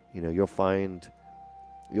 You know, you'll find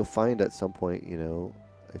at some point, you know,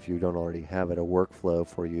 if you don't already have it, a workflow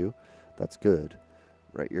for you that's good,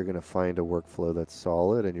 right? You're going to find a workflow that's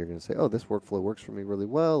solid, and you're going to say, oh, this workflow works for me really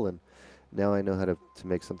well, and now I know how to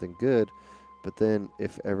make something good. But then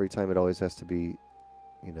if every time it always has to be,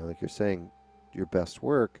 you know, like you're saying, your best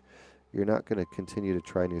work, you're not going to continue to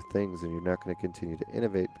try new things, and you're not going to continue to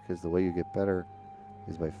innovate, because the way you get better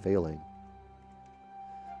is by failing.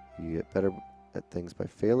 You get better at things by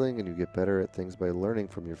failing, and you get better at things by learning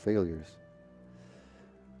from your failures.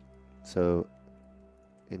 So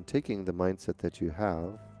in taking the mindset that you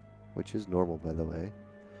have, which is normal, by the way,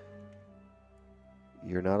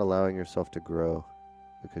 you're not allowing yourself to grow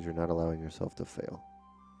because you're not allowing yourself to fail.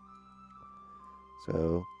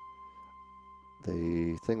 So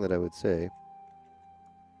the thing that I would say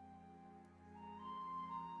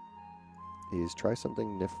is try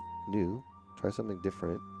something new, try something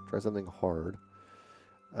different, try something hard,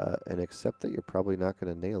 and accept that you're probably not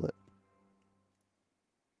going to nail it.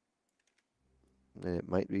 And it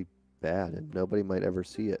might be bad, and nobody might ever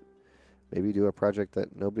see it. Maybe do a project that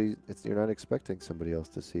you're not expecting somebody else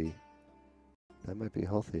to see. That might be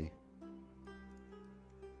healthy.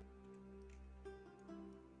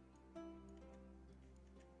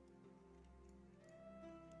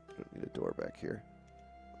 Don't need a door back here.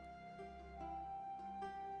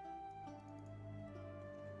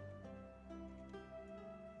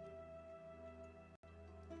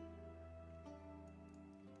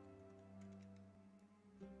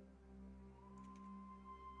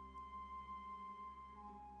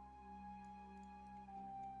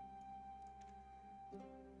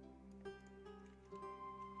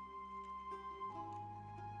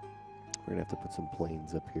 We're gonna have to put some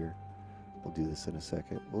planes up here. We'll do this in a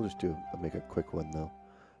second. We'll just make a quick one though.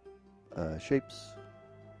 Shapes,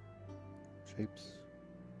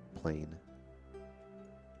 plane.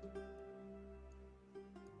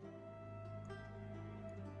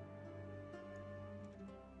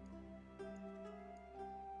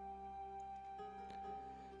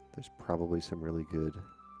 There's probably some really good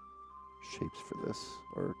shapes for this,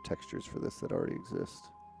 or textures for this, that already exist.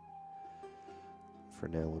 For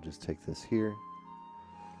now, we'll just take this here.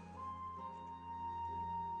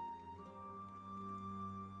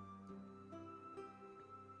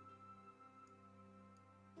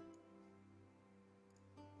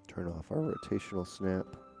 Turn off our rotational snap.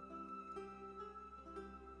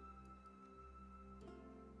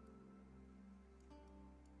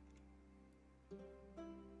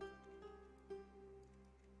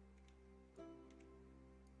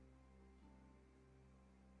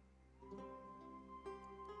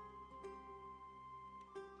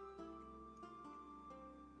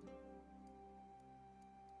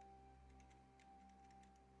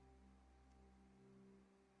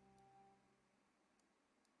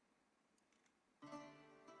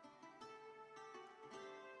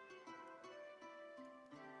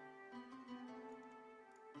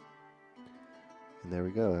 And there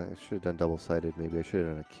we go. I should have done double-sided. Maybe I should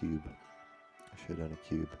have done a cube.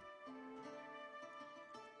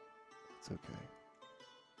 It's okay.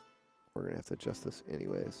 We're going to have to adjust this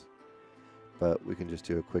anyways. But we can just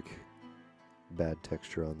do a quick bad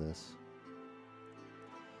texture on this.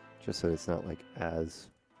 Just so it's not like as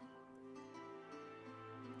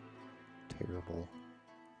terrible.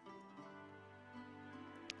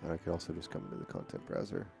 And I could also just come into the content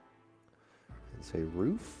browser and say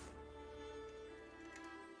roof.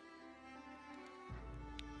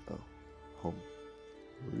 Oh, home.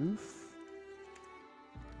 Roof.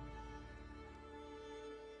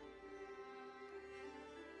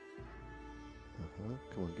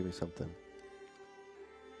 Come on, give me something.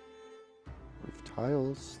 Roof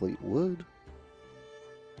tiles, slate wood.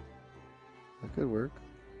 That could work.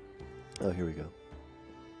 Oh, here we go.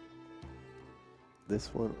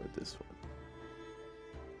 This one or this one?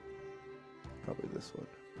 Probably this one.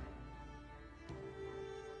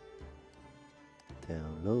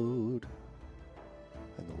 Download.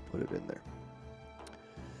 And then we'll put it in there.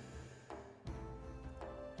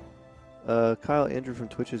 Kyle Andrew from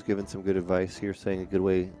Twitch has given some good advice here, saying a good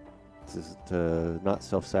way to not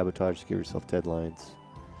self-sabotage, to give yourself deadlines.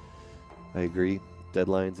 I agree.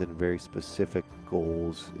 Deadlines and very specific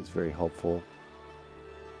goals is very helpful.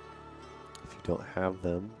 If you don't have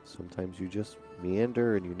them, sometimes you just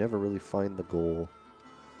meander and you never really find the goal.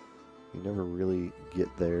 You never really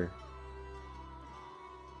get there.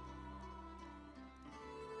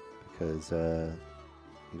 Because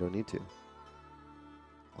you don't need to.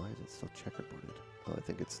 Why is it still checkerboarded? Oh, I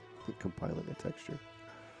think it's compiling a texture.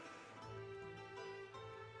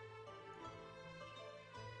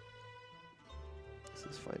 This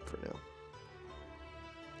is fine for now.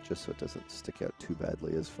 just so it doesn't stick out too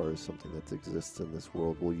badly as far as something that exists in this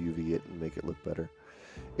world. We'll UV it and make it look better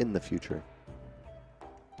in the future.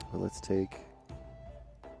 Well, let's take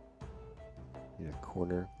a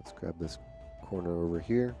corner. Let's grab this corner over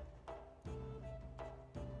here.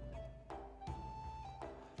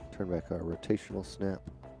 Turn back our rotational snap.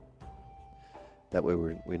 That way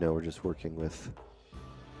we know we're just working with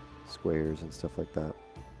squares and stuff like that.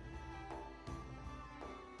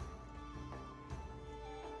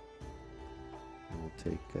 And we'll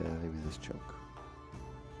take maybe this chunk.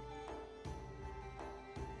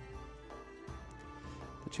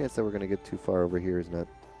 The chance that we're going to get too far over here is not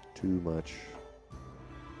too much,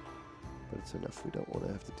 but it's enough we don't want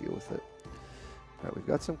to have to deal with it. Alright, we've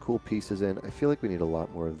got some cool pieces in. I feel like we need a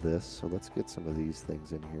lot more of this, so let's get some of these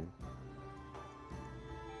things in here.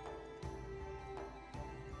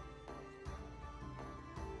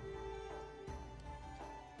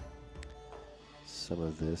 Some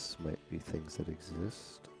of this might be things that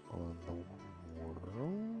exist on the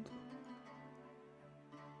world.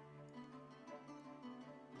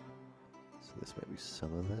 So this might be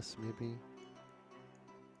some of this, maybe.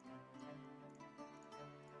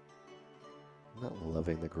 I'm not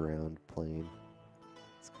loving the ground plane.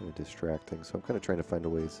 It's kind of distracting, so I'm kind of trying to find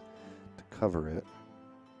ways to cover it.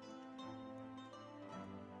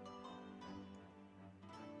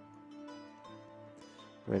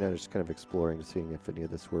 Right now, just kind of exploring, seeing if any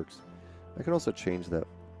of this works. I could also change that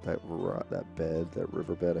bed, that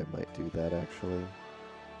riverbed. I might do that actually.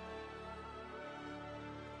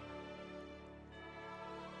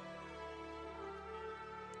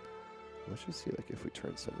 Let's just see, like, if we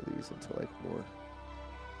turn some of these into like more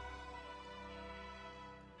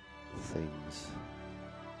things.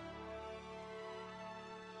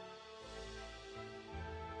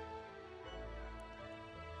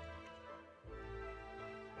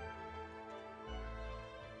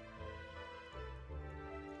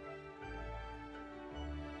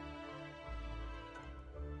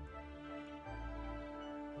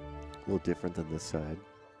 A little different than this side.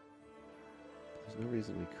 There's no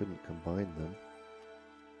reason we couldn't combine them.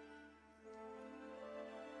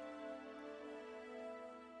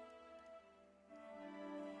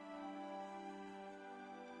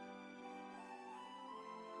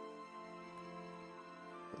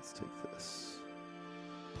 Let's take this.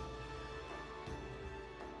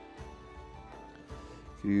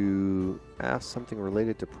 If you ask something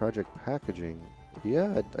related to project packaging,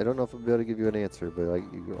 yeah, I don't know if I'll be able to give you an answer, but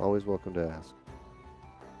you're always welcome to ask.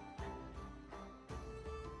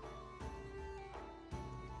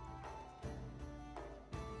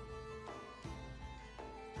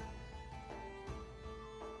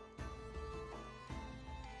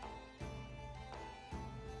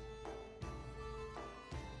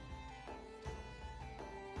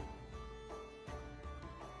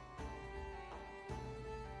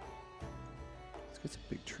 Let's get some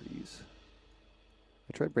big trees.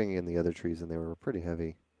 I tried bringing in the other trees and they were pretty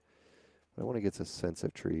heavy. But I want to get a sense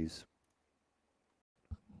of trees.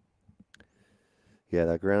 Yeah,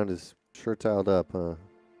 that ground is sure tiled up, huh?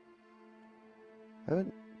 I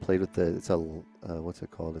haven't played with it's a, what's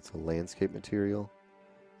it called? It's a landscape material.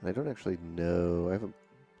 And I don't actually know, I haven't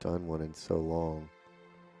done one in so long,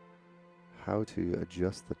 how to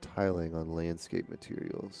adjust the tiling on landscape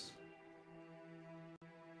materials.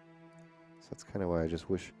 So that's kind of why I just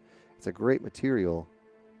wish, it's a great material.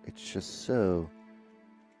 It's just so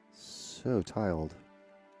tiled.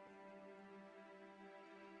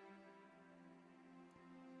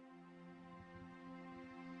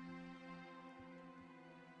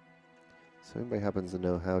 So if anybody happens to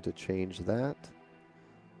know how to change that,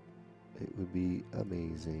 it would be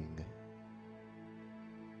amazing.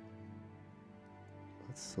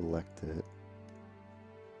 Let's select it.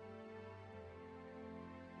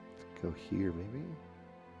 Let's go here maybe.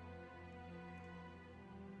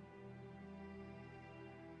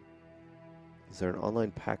 Is there an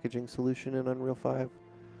online packaging solution in Unreal 5?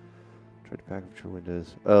 Try to package your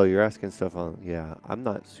windows. Oh, you're asking stuff on... Yeah, I'm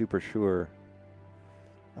not super sure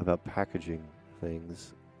about packaging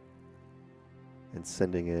things and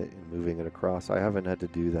sending it and moving it across. I haven't had to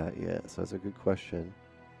do that yet, so that's a good question.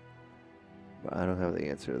 But I don't have the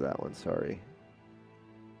answer to that one, sorry.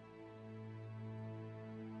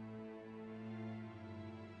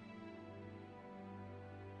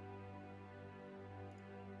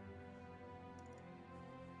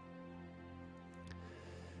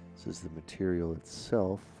 This is the material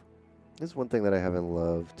itself. This is one thing that I haven't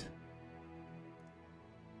loved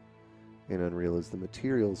in Unreal is the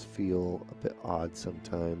materials feel a bit odd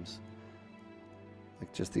sometimes.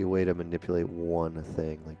 Like just the way to manipulate one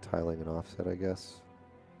thing, like tiling and offset, I guess,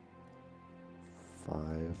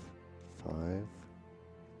 5, 5.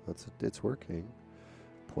 It's working.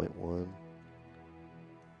 0.1.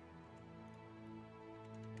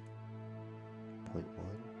 0.1.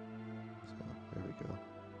 So there we go.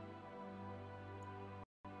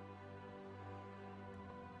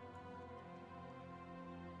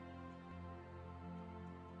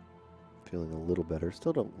 Feeling a little better.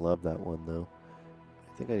 Still don't love that one though.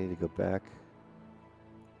 I think I need to go back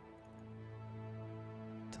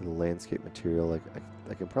to the landscape material. Like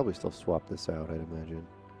I can probably still swap this out, I'd imagine.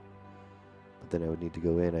 But then I would need to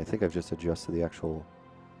go in. I think I've just adjusted the actual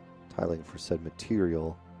tiling for said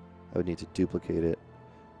material. I would need to duplicate it,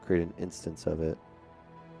 create an instance of it,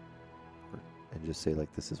 and just say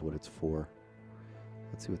like this is what it's for.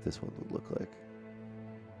 Let's see what this one would look like.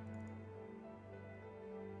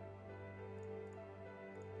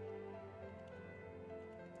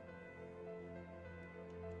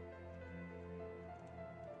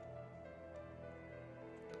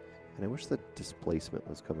 And I wish the displacement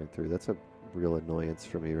was coming through. That's a real annoyance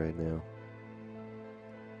for me right now.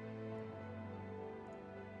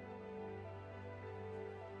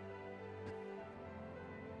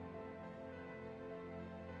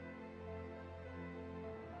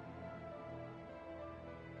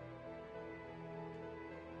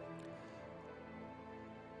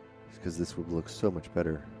 Because this would look so much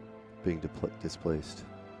better being displaced.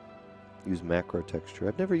 Use macro texture.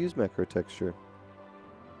 I've never used macro texture.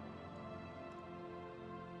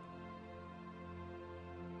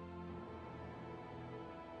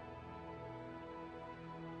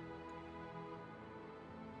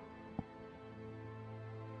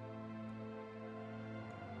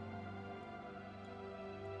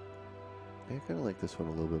 I kind of like this one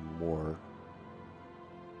a little bit more.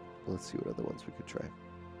 Let's see what other ones we could try.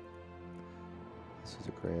 This is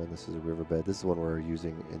a grand, this is a riverbed. This is the one we're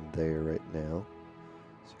using in there right now.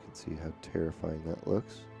 So you can see how terrifying that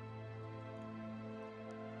looks.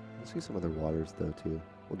 Let's see some other waters though too.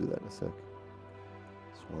 We'll do that in a sec.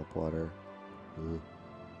 Swamp water. Ooh.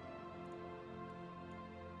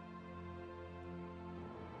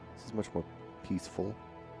 This is much more peaceful,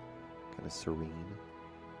 kind of serene.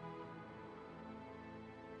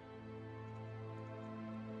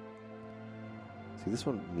 See, this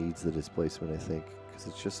one needs the displacement, I think, because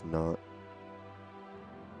it's just not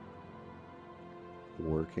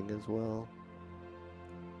working as well.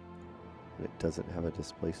 And it doesn't have a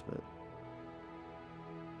displacement.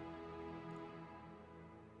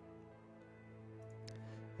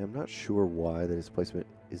 And I'm not sure why the displacement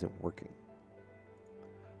isn't working.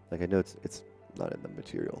 Like, I know it's not in the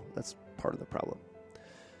material. That's part of the problem.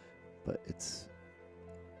 But it's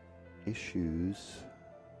issues.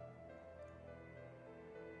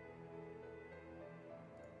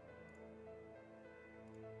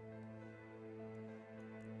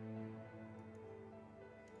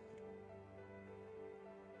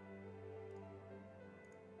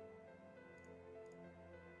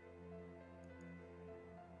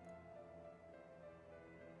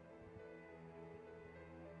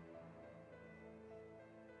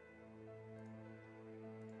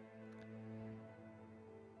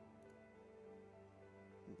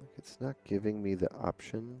 It's not giving me the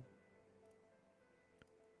option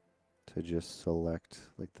to just select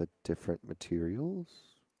like the different materials.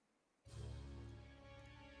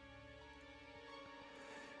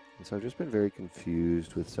 And so I've just been very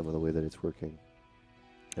confused with some of the way that it's working.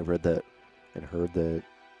 I've read that and heard that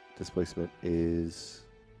displacement is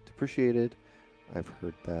depreciated. I've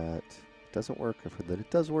heard that it doesn't work. I've heard that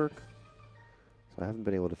it does work. So I haven't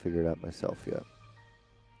been able to figure it out myself yet.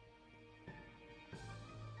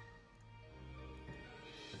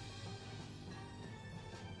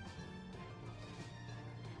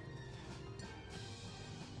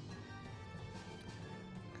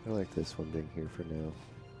 I like this one being here for now.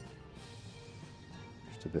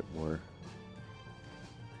 Just a bit more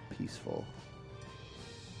peaceful.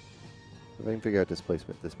 If I can figure out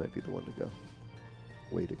displacement, this might be the one to go.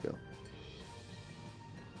 Way to go.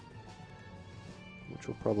 Which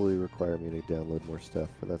will probably require me to download more stuff,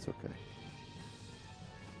 but that's okay.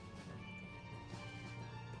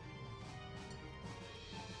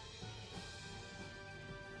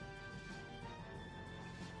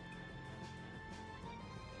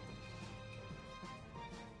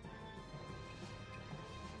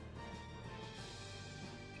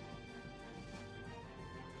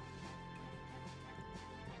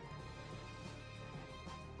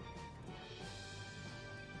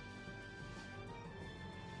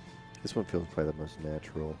 This one feels probably the most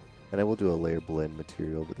natural. And I will do a layer blend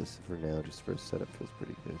material, but this for now, just for a setup, feels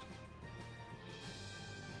pretty good.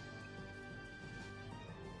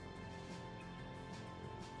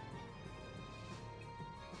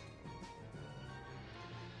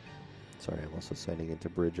 Sorry, I'm also signing into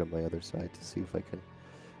bridge on my other side to see if I can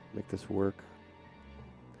make this work.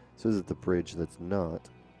 So is it the bridge that's not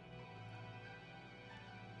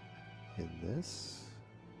in this?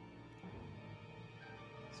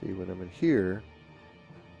 See, when I'm in here,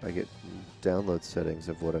 I get download settings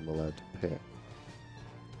of what I'm allowed to pick.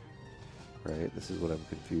 Right? This is what I'm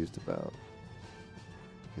confused about.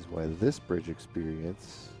 Is why this bridge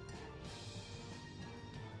experience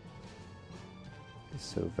is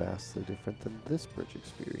so vastly different than this bridge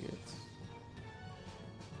experience.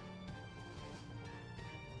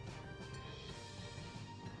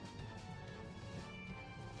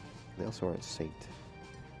 They also aren't synced.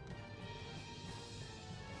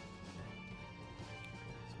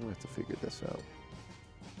 So I'm going to have to figure this out.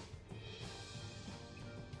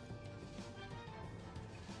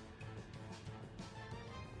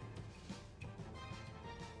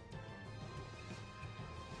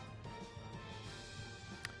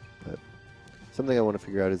 But something I want to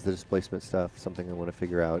figure out is the displacement stuff. Something I want to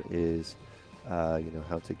figure out is, you know,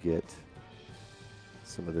 how to get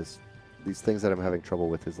some of these things that I'm having trouble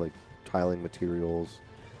with is like tiling materials,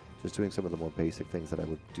 just doing some of the more basic things that I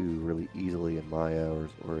would do really easily in Maya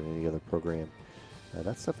or in any other program.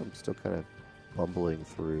 That stuff I'm still kind of bumbling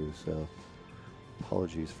through, so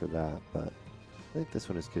apologies for that, but I think this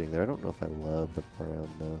one is getting there. I don't know if I love the brown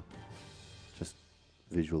though, just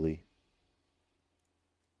visually.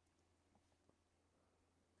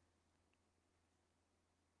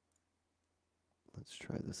 Let's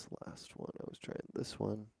try this last one. I was trying this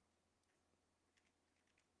one.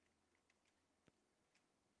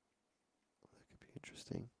 That could be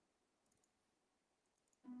interesting.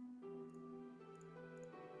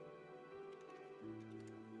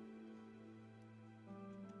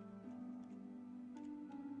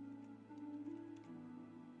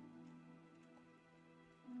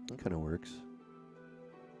 It kind of works.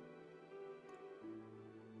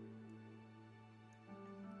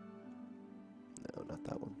 No, not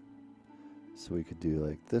that one. So we could do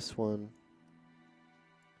like this one.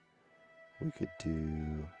 We could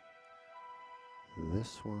do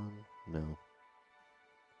this one. No.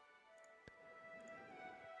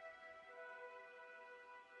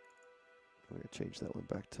 I'm going to change that one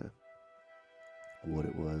back to what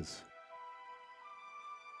it was.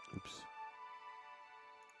 Oops.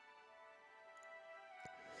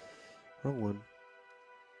 Wrong one.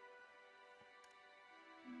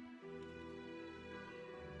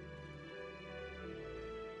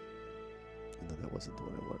 No, that wasn't the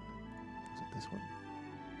one I wanted. Was it this one?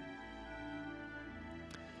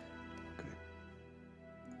 Okay.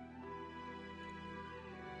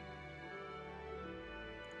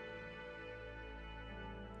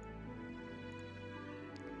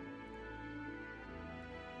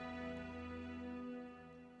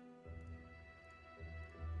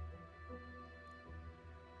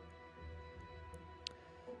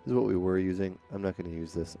 This is what we were using. I'm not going to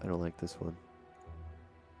use this. I don't like this one.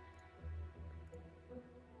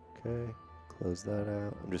 Okay, close that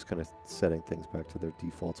out. I'm just kind of setting things back to their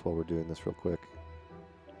defaults while we're doing this real quick.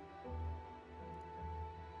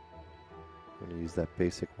 I'm going to use that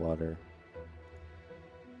basic water.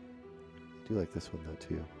 I do like this one though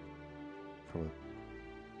too, from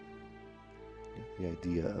the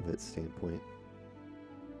idea of its standpoint.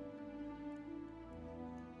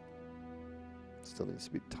 Still needs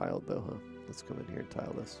to be tiled though, huh? Let's come in here and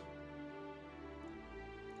tile this.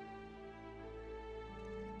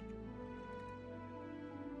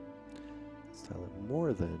 Let's tile it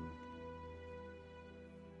more than...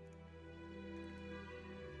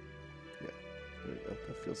 Yeah, there we go.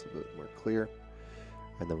 That feels a bit more clear.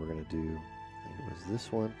 And then we're going to do, I think it was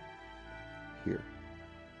this one here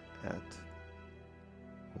at,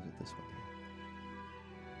 was it this one here?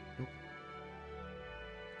 Nope.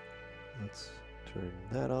 Let's turn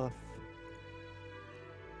that off.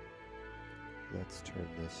 Let's turn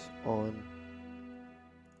this on.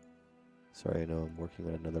 Sorry, I know I'm working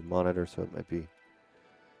on another monitor, so it might be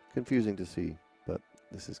confusing to see, but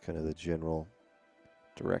this is kind of the general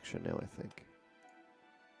direction now, I think.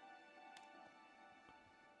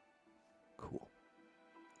 Cool.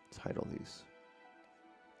 Title these.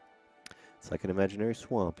 It's like an imaginary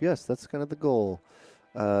swamp. Yes, that's kind of the goal.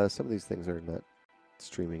 Some of these things are not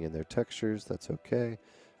streaming in their textures. That's okay.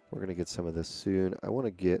 We're going to get some of this soon. I want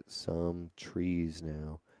to get some trees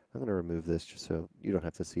now. I'm going to remove this just so you don't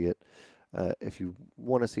have to see it. If you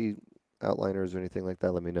want to see outliners or anything like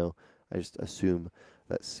that, let me know. I just assume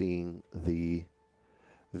that seeing the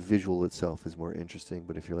visual itself is more interesting.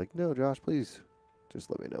 But if you're like, no, Josh, please, just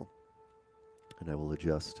let me know. And I will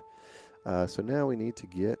adjust. So now we need to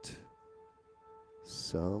get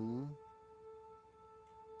some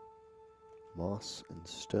moss and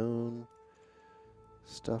stone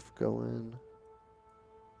stuff going.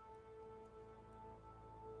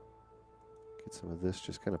 Get some of this,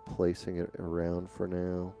 just kind of placing it around for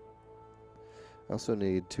now. I also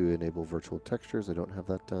need to enable virtual textures. I don't have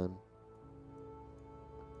that done.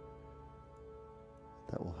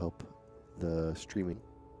 That will help the streaming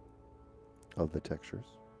of the textures.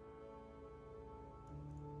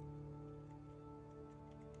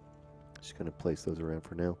 Just going to place those around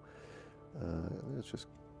for now. It's just,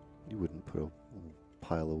 you wouldn't put a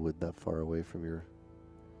pile of wood that far away from your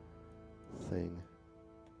thing.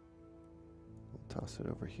 We'll toss it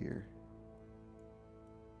over here.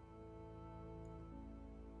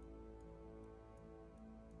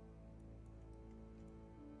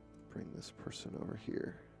 Bring this person over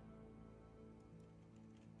here.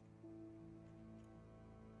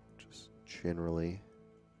 Just generally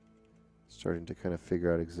starting to kind of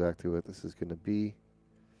figure out exactly what this is going to be.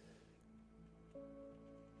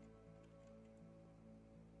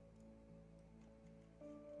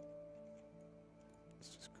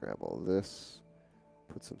 Let's just grab all of this,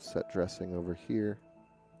 put some set dressing over here.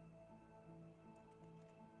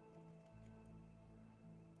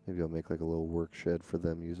 Maybe I'll make like a little work shed for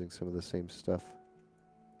them using some of the same stuff.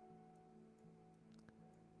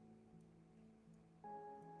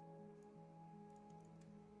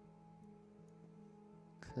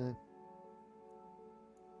 Okay.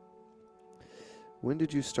 When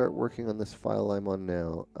did you start working on this file I'm on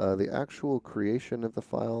now? The actual creation of the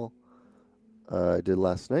file I did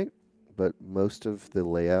last night, but most of the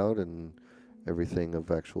layout and everything of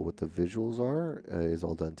actual what the visuals are is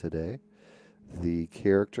all done today. The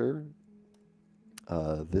character,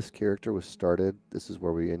 this character was started, this is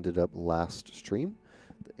where we ended up last stream,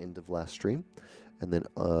 the end of last stream, and then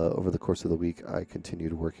over the course of the week I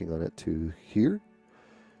continued working on it to here.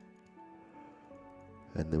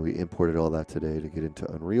 And then we imported all that today to get into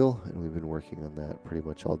Unreal, and we've been working on that pretty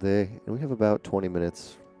much all day. And we have about 20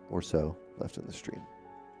 minutes or so left in the stream.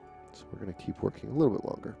 So we're going to keep working a little bit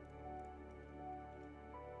longer.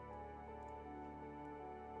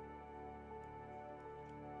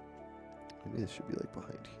 Maybe this should be like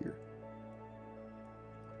behind here.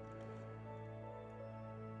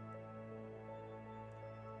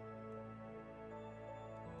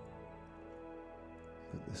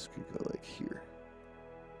 And this could go like here.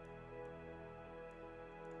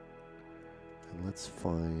 And let's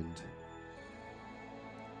find,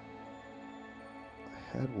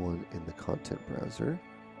 I had one in the content browser,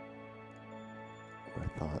 where I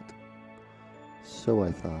thought,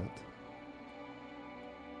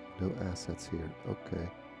 no assets here, okay.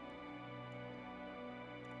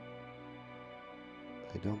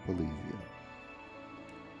 I don't believe you.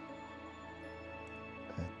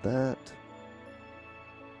 Add that.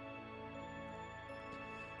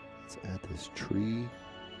 Let's add this tree.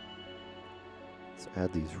 Let's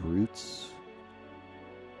add these roots.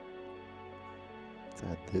 Let's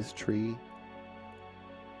add this tree.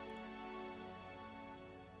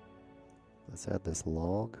 Let's add this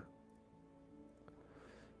log.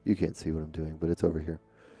 You can't see what I'm doing, but it's over here.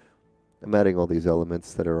 I'm adding all these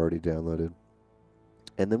elements that are already downloaded.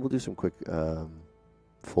 And then we'll do some quick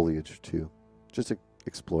foliage too. Just to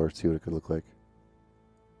explore, see what it could look like.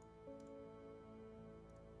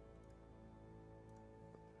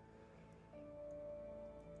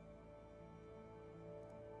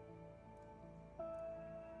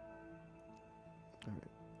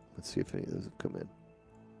 Let's see if any of those have come in.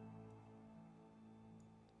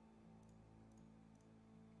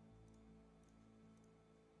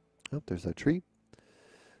 Oh, there's that tree.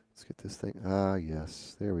 Let's get this thing. Ah,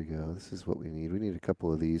 yes. There we go. This is what we need. We need a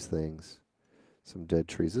couple of these things. Some dead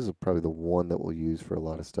trees. This is probably the one that we'll use for a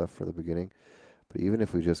lot of stuff for the beginning. But even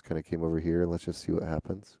if we just kind of came over here, let's just see what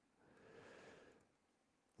happens.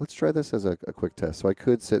 Let's try this as a quick test. So I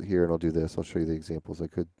could sit here and I'll do this. I'll show you the examples. I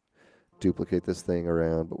could duplicate this thing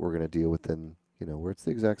around, but we're going to deal with then, you know, where it's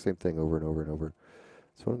the exact same thing over and over and over.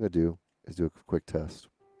 So what I'm going to do is do a quick test.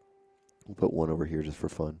 We'll put one over here just for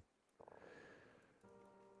fun.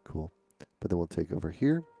 Cool. But then we'll take over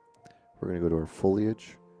here. We're going to go to our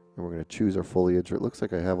foliage, and we're going to choose our foliage. It looks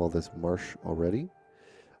like I have all this marsh already.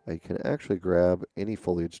 I can actually grab any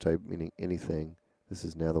foliage type, meaning anything. This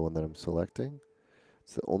is now the one that I'm selecting.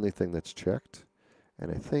 It's the only thing that's checked.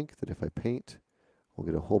 And I think that if I paint, we'll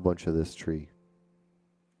get a whole bunch of this tree.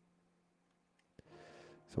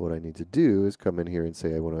 So what I need to do is come in here and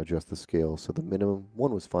say I want to adjust the scale. So the minimum,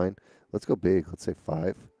 1 was fine. Let's go big. Let's say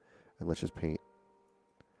 5. And let's just paint.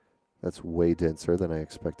 That's way denser than I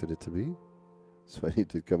expected it to be. So I need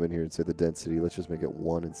to come in here and say the density. Let's just make it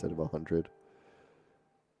 1 instead of 100.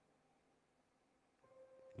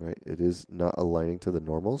 right? It is not aligning to the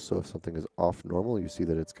normal, so if something is off normal, you see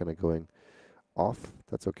that it's kind of going off.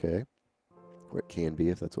 That's okay, or it can be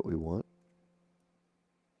if that's what we want.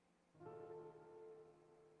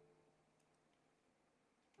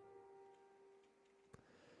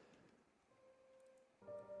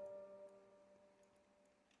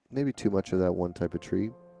 Maybe too much of that one type of tree,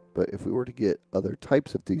 but if we were to get other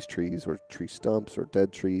types of these trees, or tree stumps, or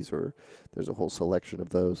dead trees, or there's a whole selection of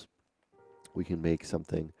those, we can make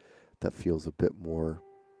something that feels a bit more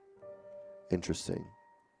interesting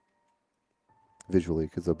visually,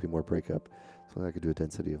 because there'll be more breakup. So I could do a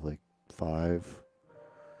density of like 5.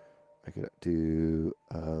 I could do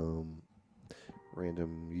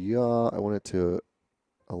random yaw. I want it to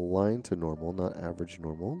align to normal, not average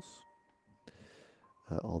normals.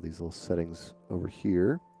 All these little settings over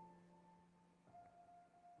here.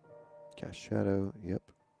 Cast shadow. Yep.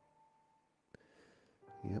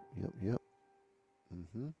 Yep.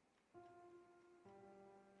 Mm-hmm.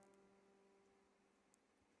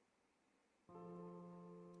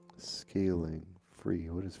 Scaling. Free.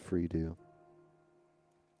 What does free do?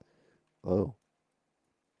 Oh.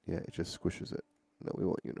 Yeah, it just squishes it. No, we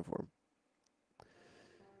want uniform.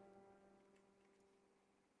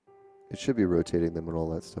 It should be rotating them and all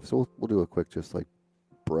that stuff. So we'll do a quick just like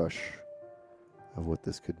brush of what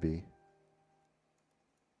this could be.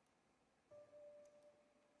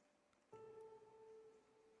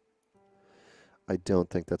 I don't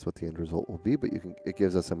think that's what the end result will be, but it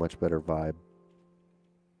gives us a much better vibe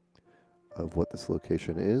of what this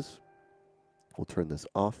location is. We'll turn this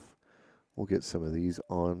off. We'll get some of these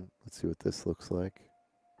on. Let's see what this looks like.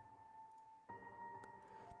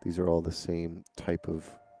 These are all the same type of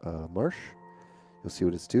marsh. You'll see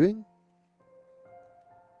what it's doing.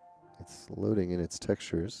 It's loading in its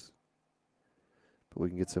textures. But we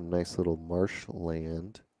can get some nice little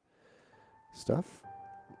marshland stuff.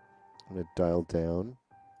 I'm going to dial down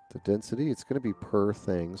the density. It's going to be per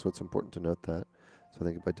thing, so it's important to note that. So I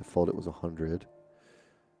think by default it was 100.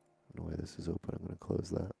 I don't know why this is open. I'm going to close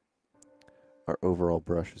that. Our overall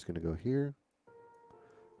brush is going to go here.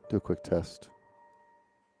 Do a quick test.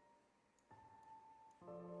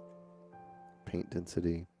 Paint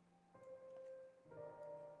density.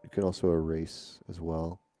 You can also erase as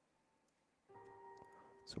well.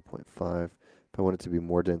 So 0.5. If I want it to be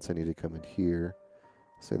more dense, I need to come in here.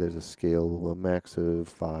 Say there's a scale, a max of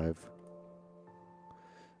 5.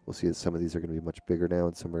 We'll see that some of these are going to be much bigger now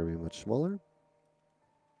and some are going to be much smaller.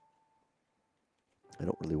 I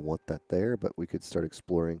don't really want that there, but we could start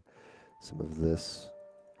exploring some of this.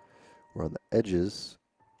 We're on the edges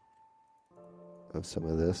of some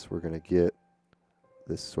of this. We're going to get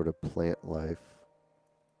this sort of plant life.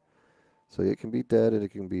 So it can be dead and it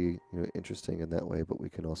can be interesting in that way, but we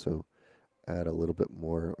can also add a little bit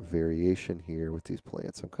more variation here with these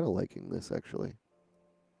plants. I'm kind of liking this actually.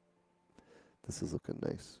 This is looking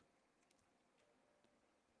nice.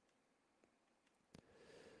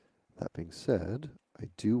 That being said, I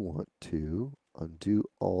do want to undo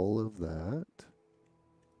all of that.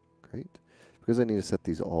 Great. Because I need to set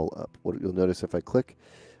these all up. What you'll notice if I click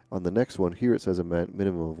on the next one, here it says a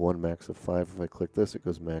minimum of 1, max of 5. If I click this, it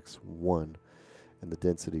goes max 1. And the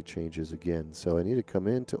density changes again. So I need to come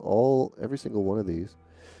into every single one of these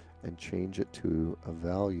and change it to a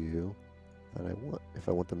value that I want, if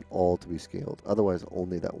I want them all to be scaled. Otherwise,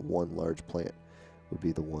 only that one large plant would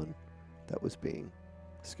be the one that was being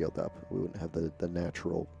scaled up. We wouldn't have the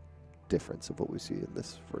natural difference of what we see in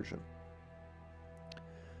this version.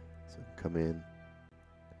 So come in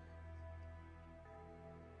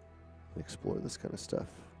and explore this kind of stuff.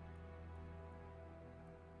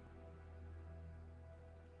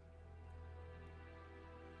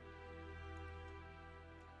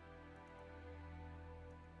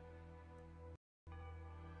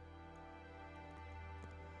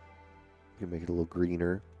 You can make it a little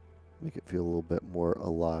greener, make it feel a little bit more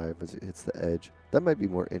alive as it hits the edge. That might be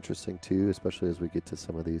more interesting too, especially as we get to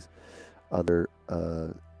some of these other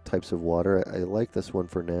types of water. I like this one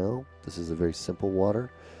for now. This is a very simple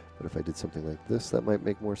water, but if I did something like this, that might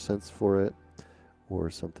make more sense for it. Or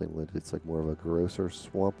something that it's like more of a grosser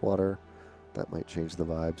swamp water, that might change the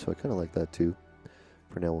vibe. So I kind of like that too.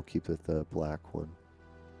 For now, we'll keep it the black one.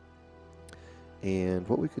 And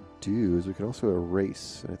what we could do is we can also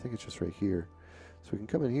erase, and I think it's just right here. So we can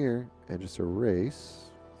come in here and just erase.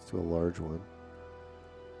 Let's do a large one.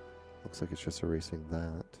 Looks like it's just erasing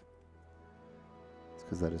that. It's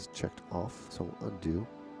because that is checked off, so we'll undo.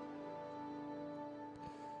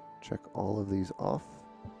 Check all of these off.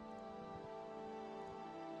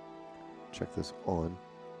 Check this on.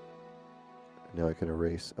 Now I can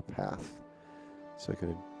erase a path. So I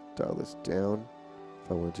can dial this down.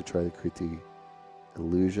 If I wanted to try to create the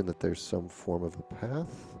illusion that there's some form of a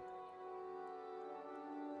path.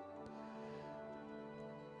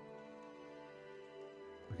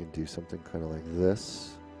 We can do something kind of like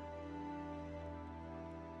this.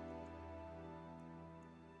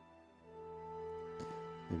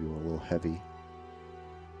 Maybe one a little heavy.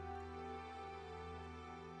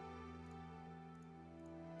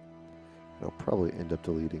 I'll probably end up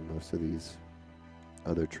deleting most of these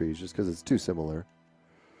other trees just because it's too similar.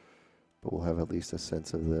 But we'll have at least a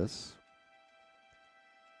sense of this.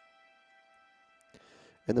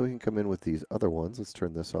 And then we can come in with these other ones. Let's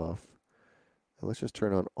turn this off. And let's just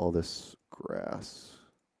turn on all this grass.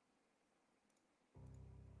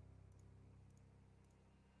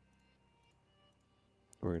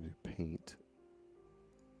 We're going to do paint.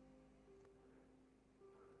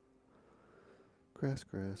 Grass,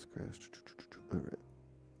 grass, grass. All right.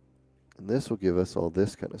 And this will give us all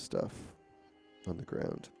this kind of stuff on the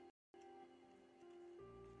ground.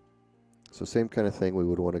 So same kind of thing, we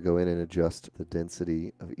would want to go in and adjust the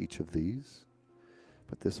density of each of these.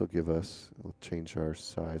 But this will give us, we'll change our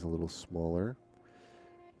size a little smaller.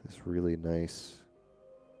 This really nice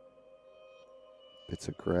bits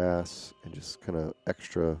of grass and just kind of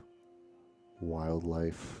extra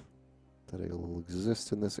wildlife that will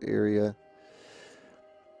exist in this area.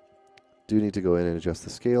 Do need to go in and adjust the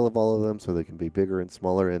scale of all of them so they can be bigger and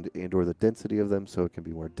smaller, and or the density of them so it can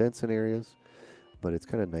be more dense in areas. But it's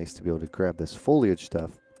kind of nice to be able to grab this foliage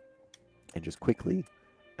stuff and just quickly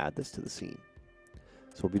add this to the scene.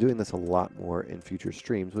 So we'll be doing this a lot more in future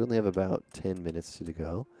streams. We only have about 10 minutes to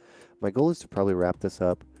go. My goal is to probably wrap this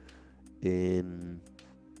up in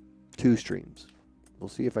 2 streams. We'll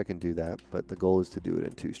see if I can do that, but the goal is to do it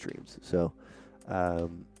in 2 streams. So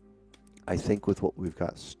I think with what we've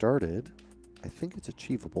got started, I think it's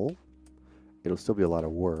achievable. It'll still be a lot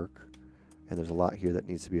of work, and there's a lot here that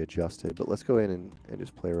needs to be adjusted. But let's go in and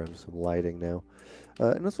just play around with some lighting now.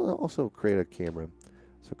 And let's also create a camera.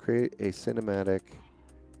 So create a cinematic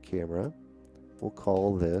camera. We'll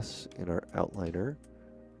call this in our outliner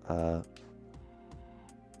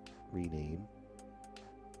rename.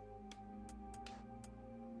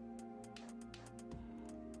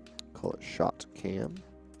 Call it shot cam.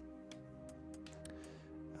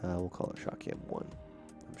 We'll call it shot cam 1.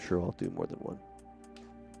 I'm sure I'll do more than one.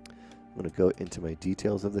 I'm going to go into my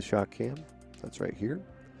details of the shot cam. That's right here.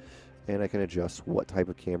 And I can adjust what type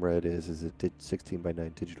of camera it is. Is it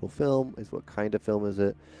 16:9 digital film? What kind of film is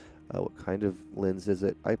it? What kind of lens is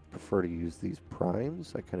it? I prefer to use these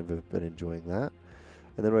primes. I kind of have been enjoying that.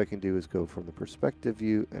 And then what I can do is go from the perspective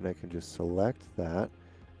view, and I can just select that.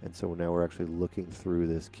 And so now we're actually looking through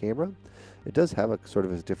this camera. It does have a sort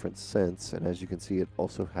of a different sense, and as you can see, it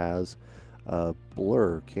also has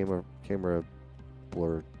blur, camera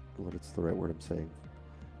blur. What's the right word I'm saying?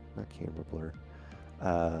 Not camera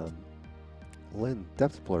blur. Lens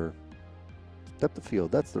depth blur. Depth of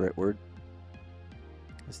field, that's the right word.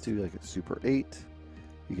 Let's do like a Super 8.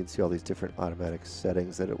 You can see all these different automatic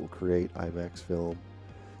settings that it will create. IMAX film,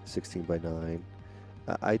 16:9.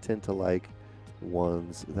 I tend to like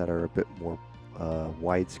ones that are a bit more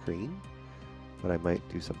widescreen, but I might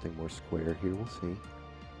do something more square here. We'll see.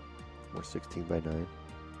 More 16:9.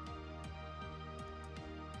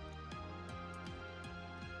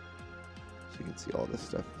 So you can see all this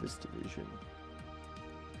stuff, Vista Vision.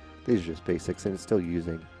 These are just basics, and it's still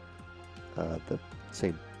using the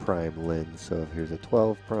same prime lens. So if here's a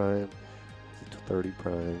 12 prime, it's a 30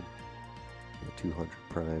 prime, a 200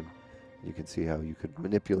 prime. You can see how you could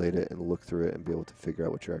manipulate it and look through it and be able to figure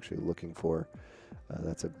out what you're actually looking for.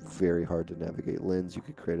 That's a very hard to navigate lens. You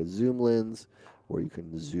could create a zoom lens, or you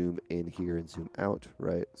can zoom in here and zoom out,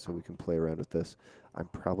 right? So we can play around with this. I'm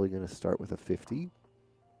probably going to start with a 50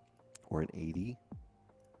 or an 80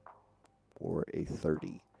 or a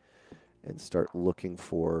 30 and start looking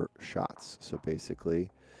for shots. So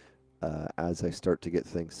basically, as I start to get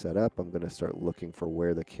things set up, I'm going to start looking for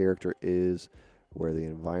where the character is, where the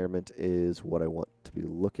environment is, what I want to be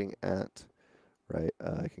looking at, right?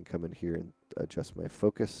 I can come in here and adjust my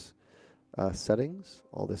focus settings,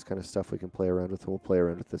 all this kind of stuff we can play around with. And we'll play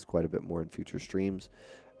around with this quite a bit more in future streams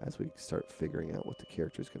as we start figuring out what the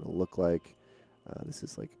character is going to look like. This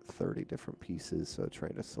is like 30 different pieces, so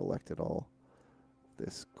trying to select it all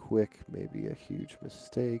this quick may be a huge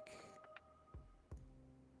mistake.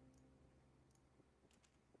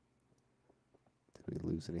 Did we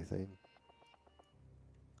lose anything?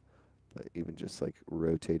 But even just like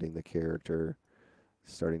rotating the character,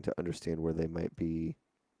 starting to understand where they might be,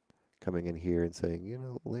 coming in here and saying, you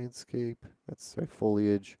know, landscape, that's like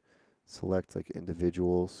foliage, select like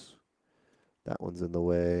individuals, that one's in the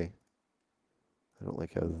way, I don't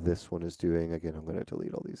like how this one is doing. Again, I'm going to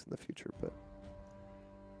delete all these in the future, but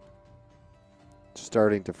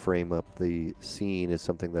starting to frame up the scene is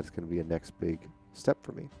something that's going to be a next big step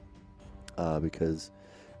for me. Because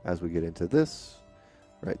as we get into this,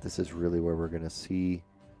 right, this is really where we're going to see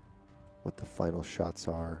what the final shots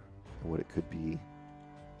are and what it could be.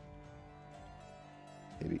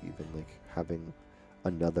 Maybe even like having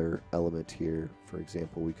another element here. For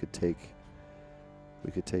example, we could take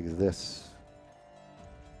this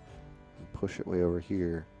and push it way over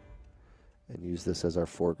here and use this as our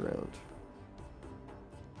foreground.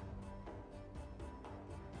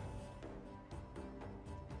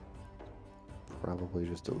 Probably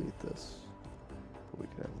just delete this. But we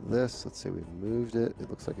can have this. Let's say we moved it. It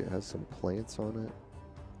looks like it has some plants on it.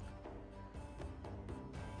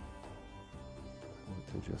 I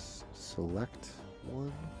want to just select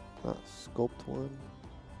one, not sculpt one.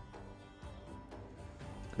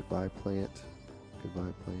 Goodbye plant,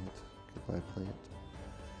 goodbye plant, goodbye plant.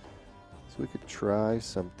 So we could try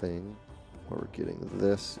something where we're getting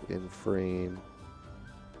this in frame.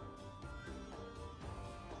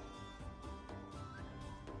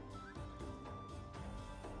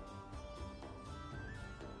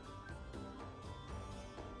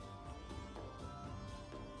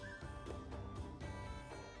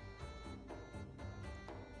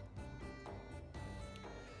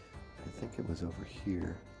 I think it was over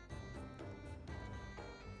here.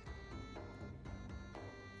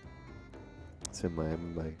 It's in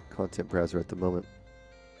my content browser at the moment.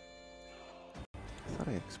 I thought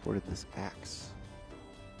I exported this axe.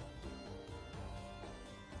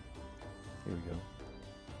 Here we go.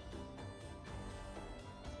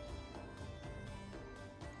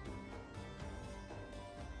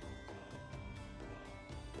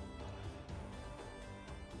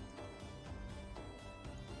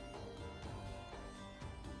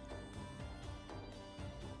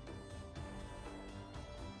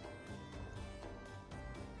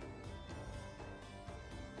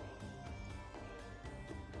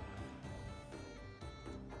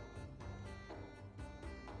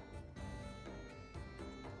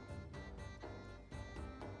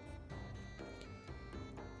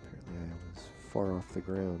 Far off the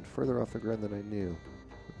ground, further off the ground than I knew.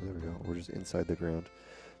 There we go, we're just inside the ground.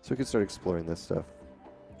 So we can start exploring this stuff,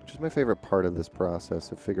 which is my favorite part of this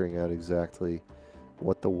process of figuring out exactly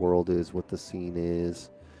what the world is, what the scene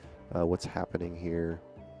is, what's happening here,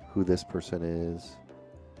 who this person is.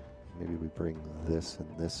 Maybe we bring this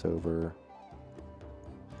and this over.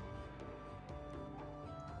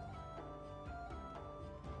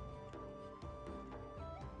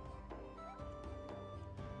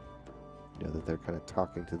 You know, that they're kind of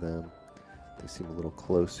talking to them. They seem a little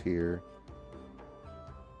close here.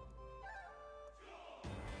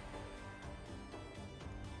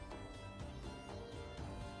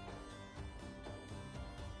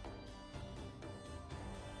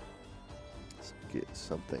 Let's get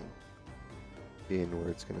something in where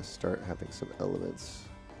it's going to start having some elements.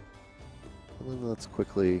 And then let's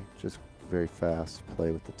quickly, just very fast, play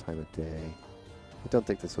with the time of day. I don't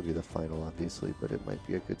think this will be the final, obviously, but it might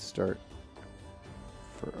be a good start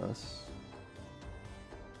for us.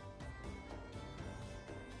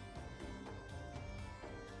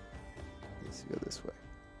 Let's go this way.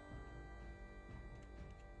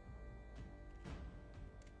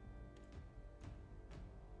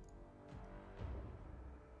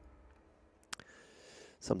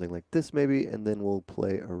 Something like this maybe, and then we'll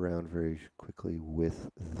play around very quickly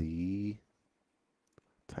with the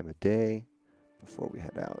time of day before we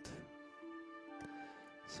head out.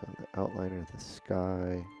 So the outliner of the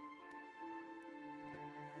sky.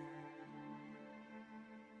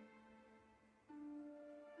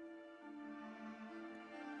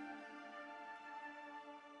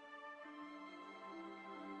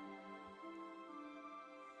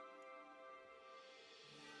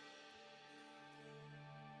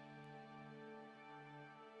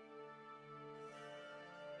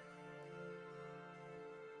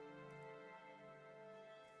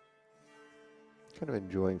 Kind of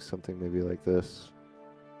enjoying something maybe like this.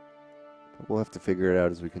 But we'll have to figure it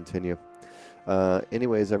out as we continue.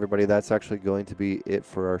 Anyways, everybody, that's actually going to be it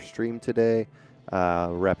for our stream today.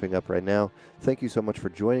 Wrapping up right now. Thank you so much for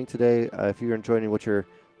joining today. If you're enjoying what you're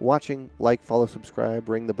watching, like, follow, subscribe,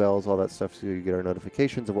 ring the bells, all that stuff so you get our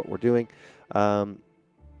notifications of what we're doing. And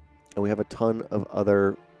we have a ton of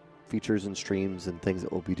other features and streams and things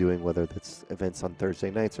that we'll be doing, whether that's events on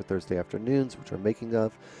Thursday nights or Thursday afternoons, which we're making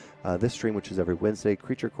of. This stream, which is every Wednesday,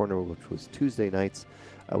 Creature Corner, which was Tuesday nights.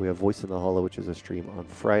 We have Voice in the Hollow, which is a stream on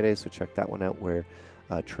Friday, so check that one out, where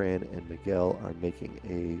Tran and Miguel are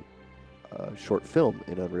making short film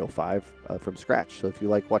in Unreal 5 from scratch. So if you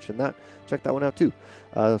like watching that, check that one out too.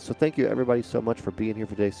 So thank you everybody so much for being here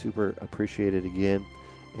today. Super appreciate it again.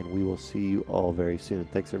 And we will see you all very soon.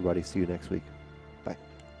 Thanks everybody. See you next week.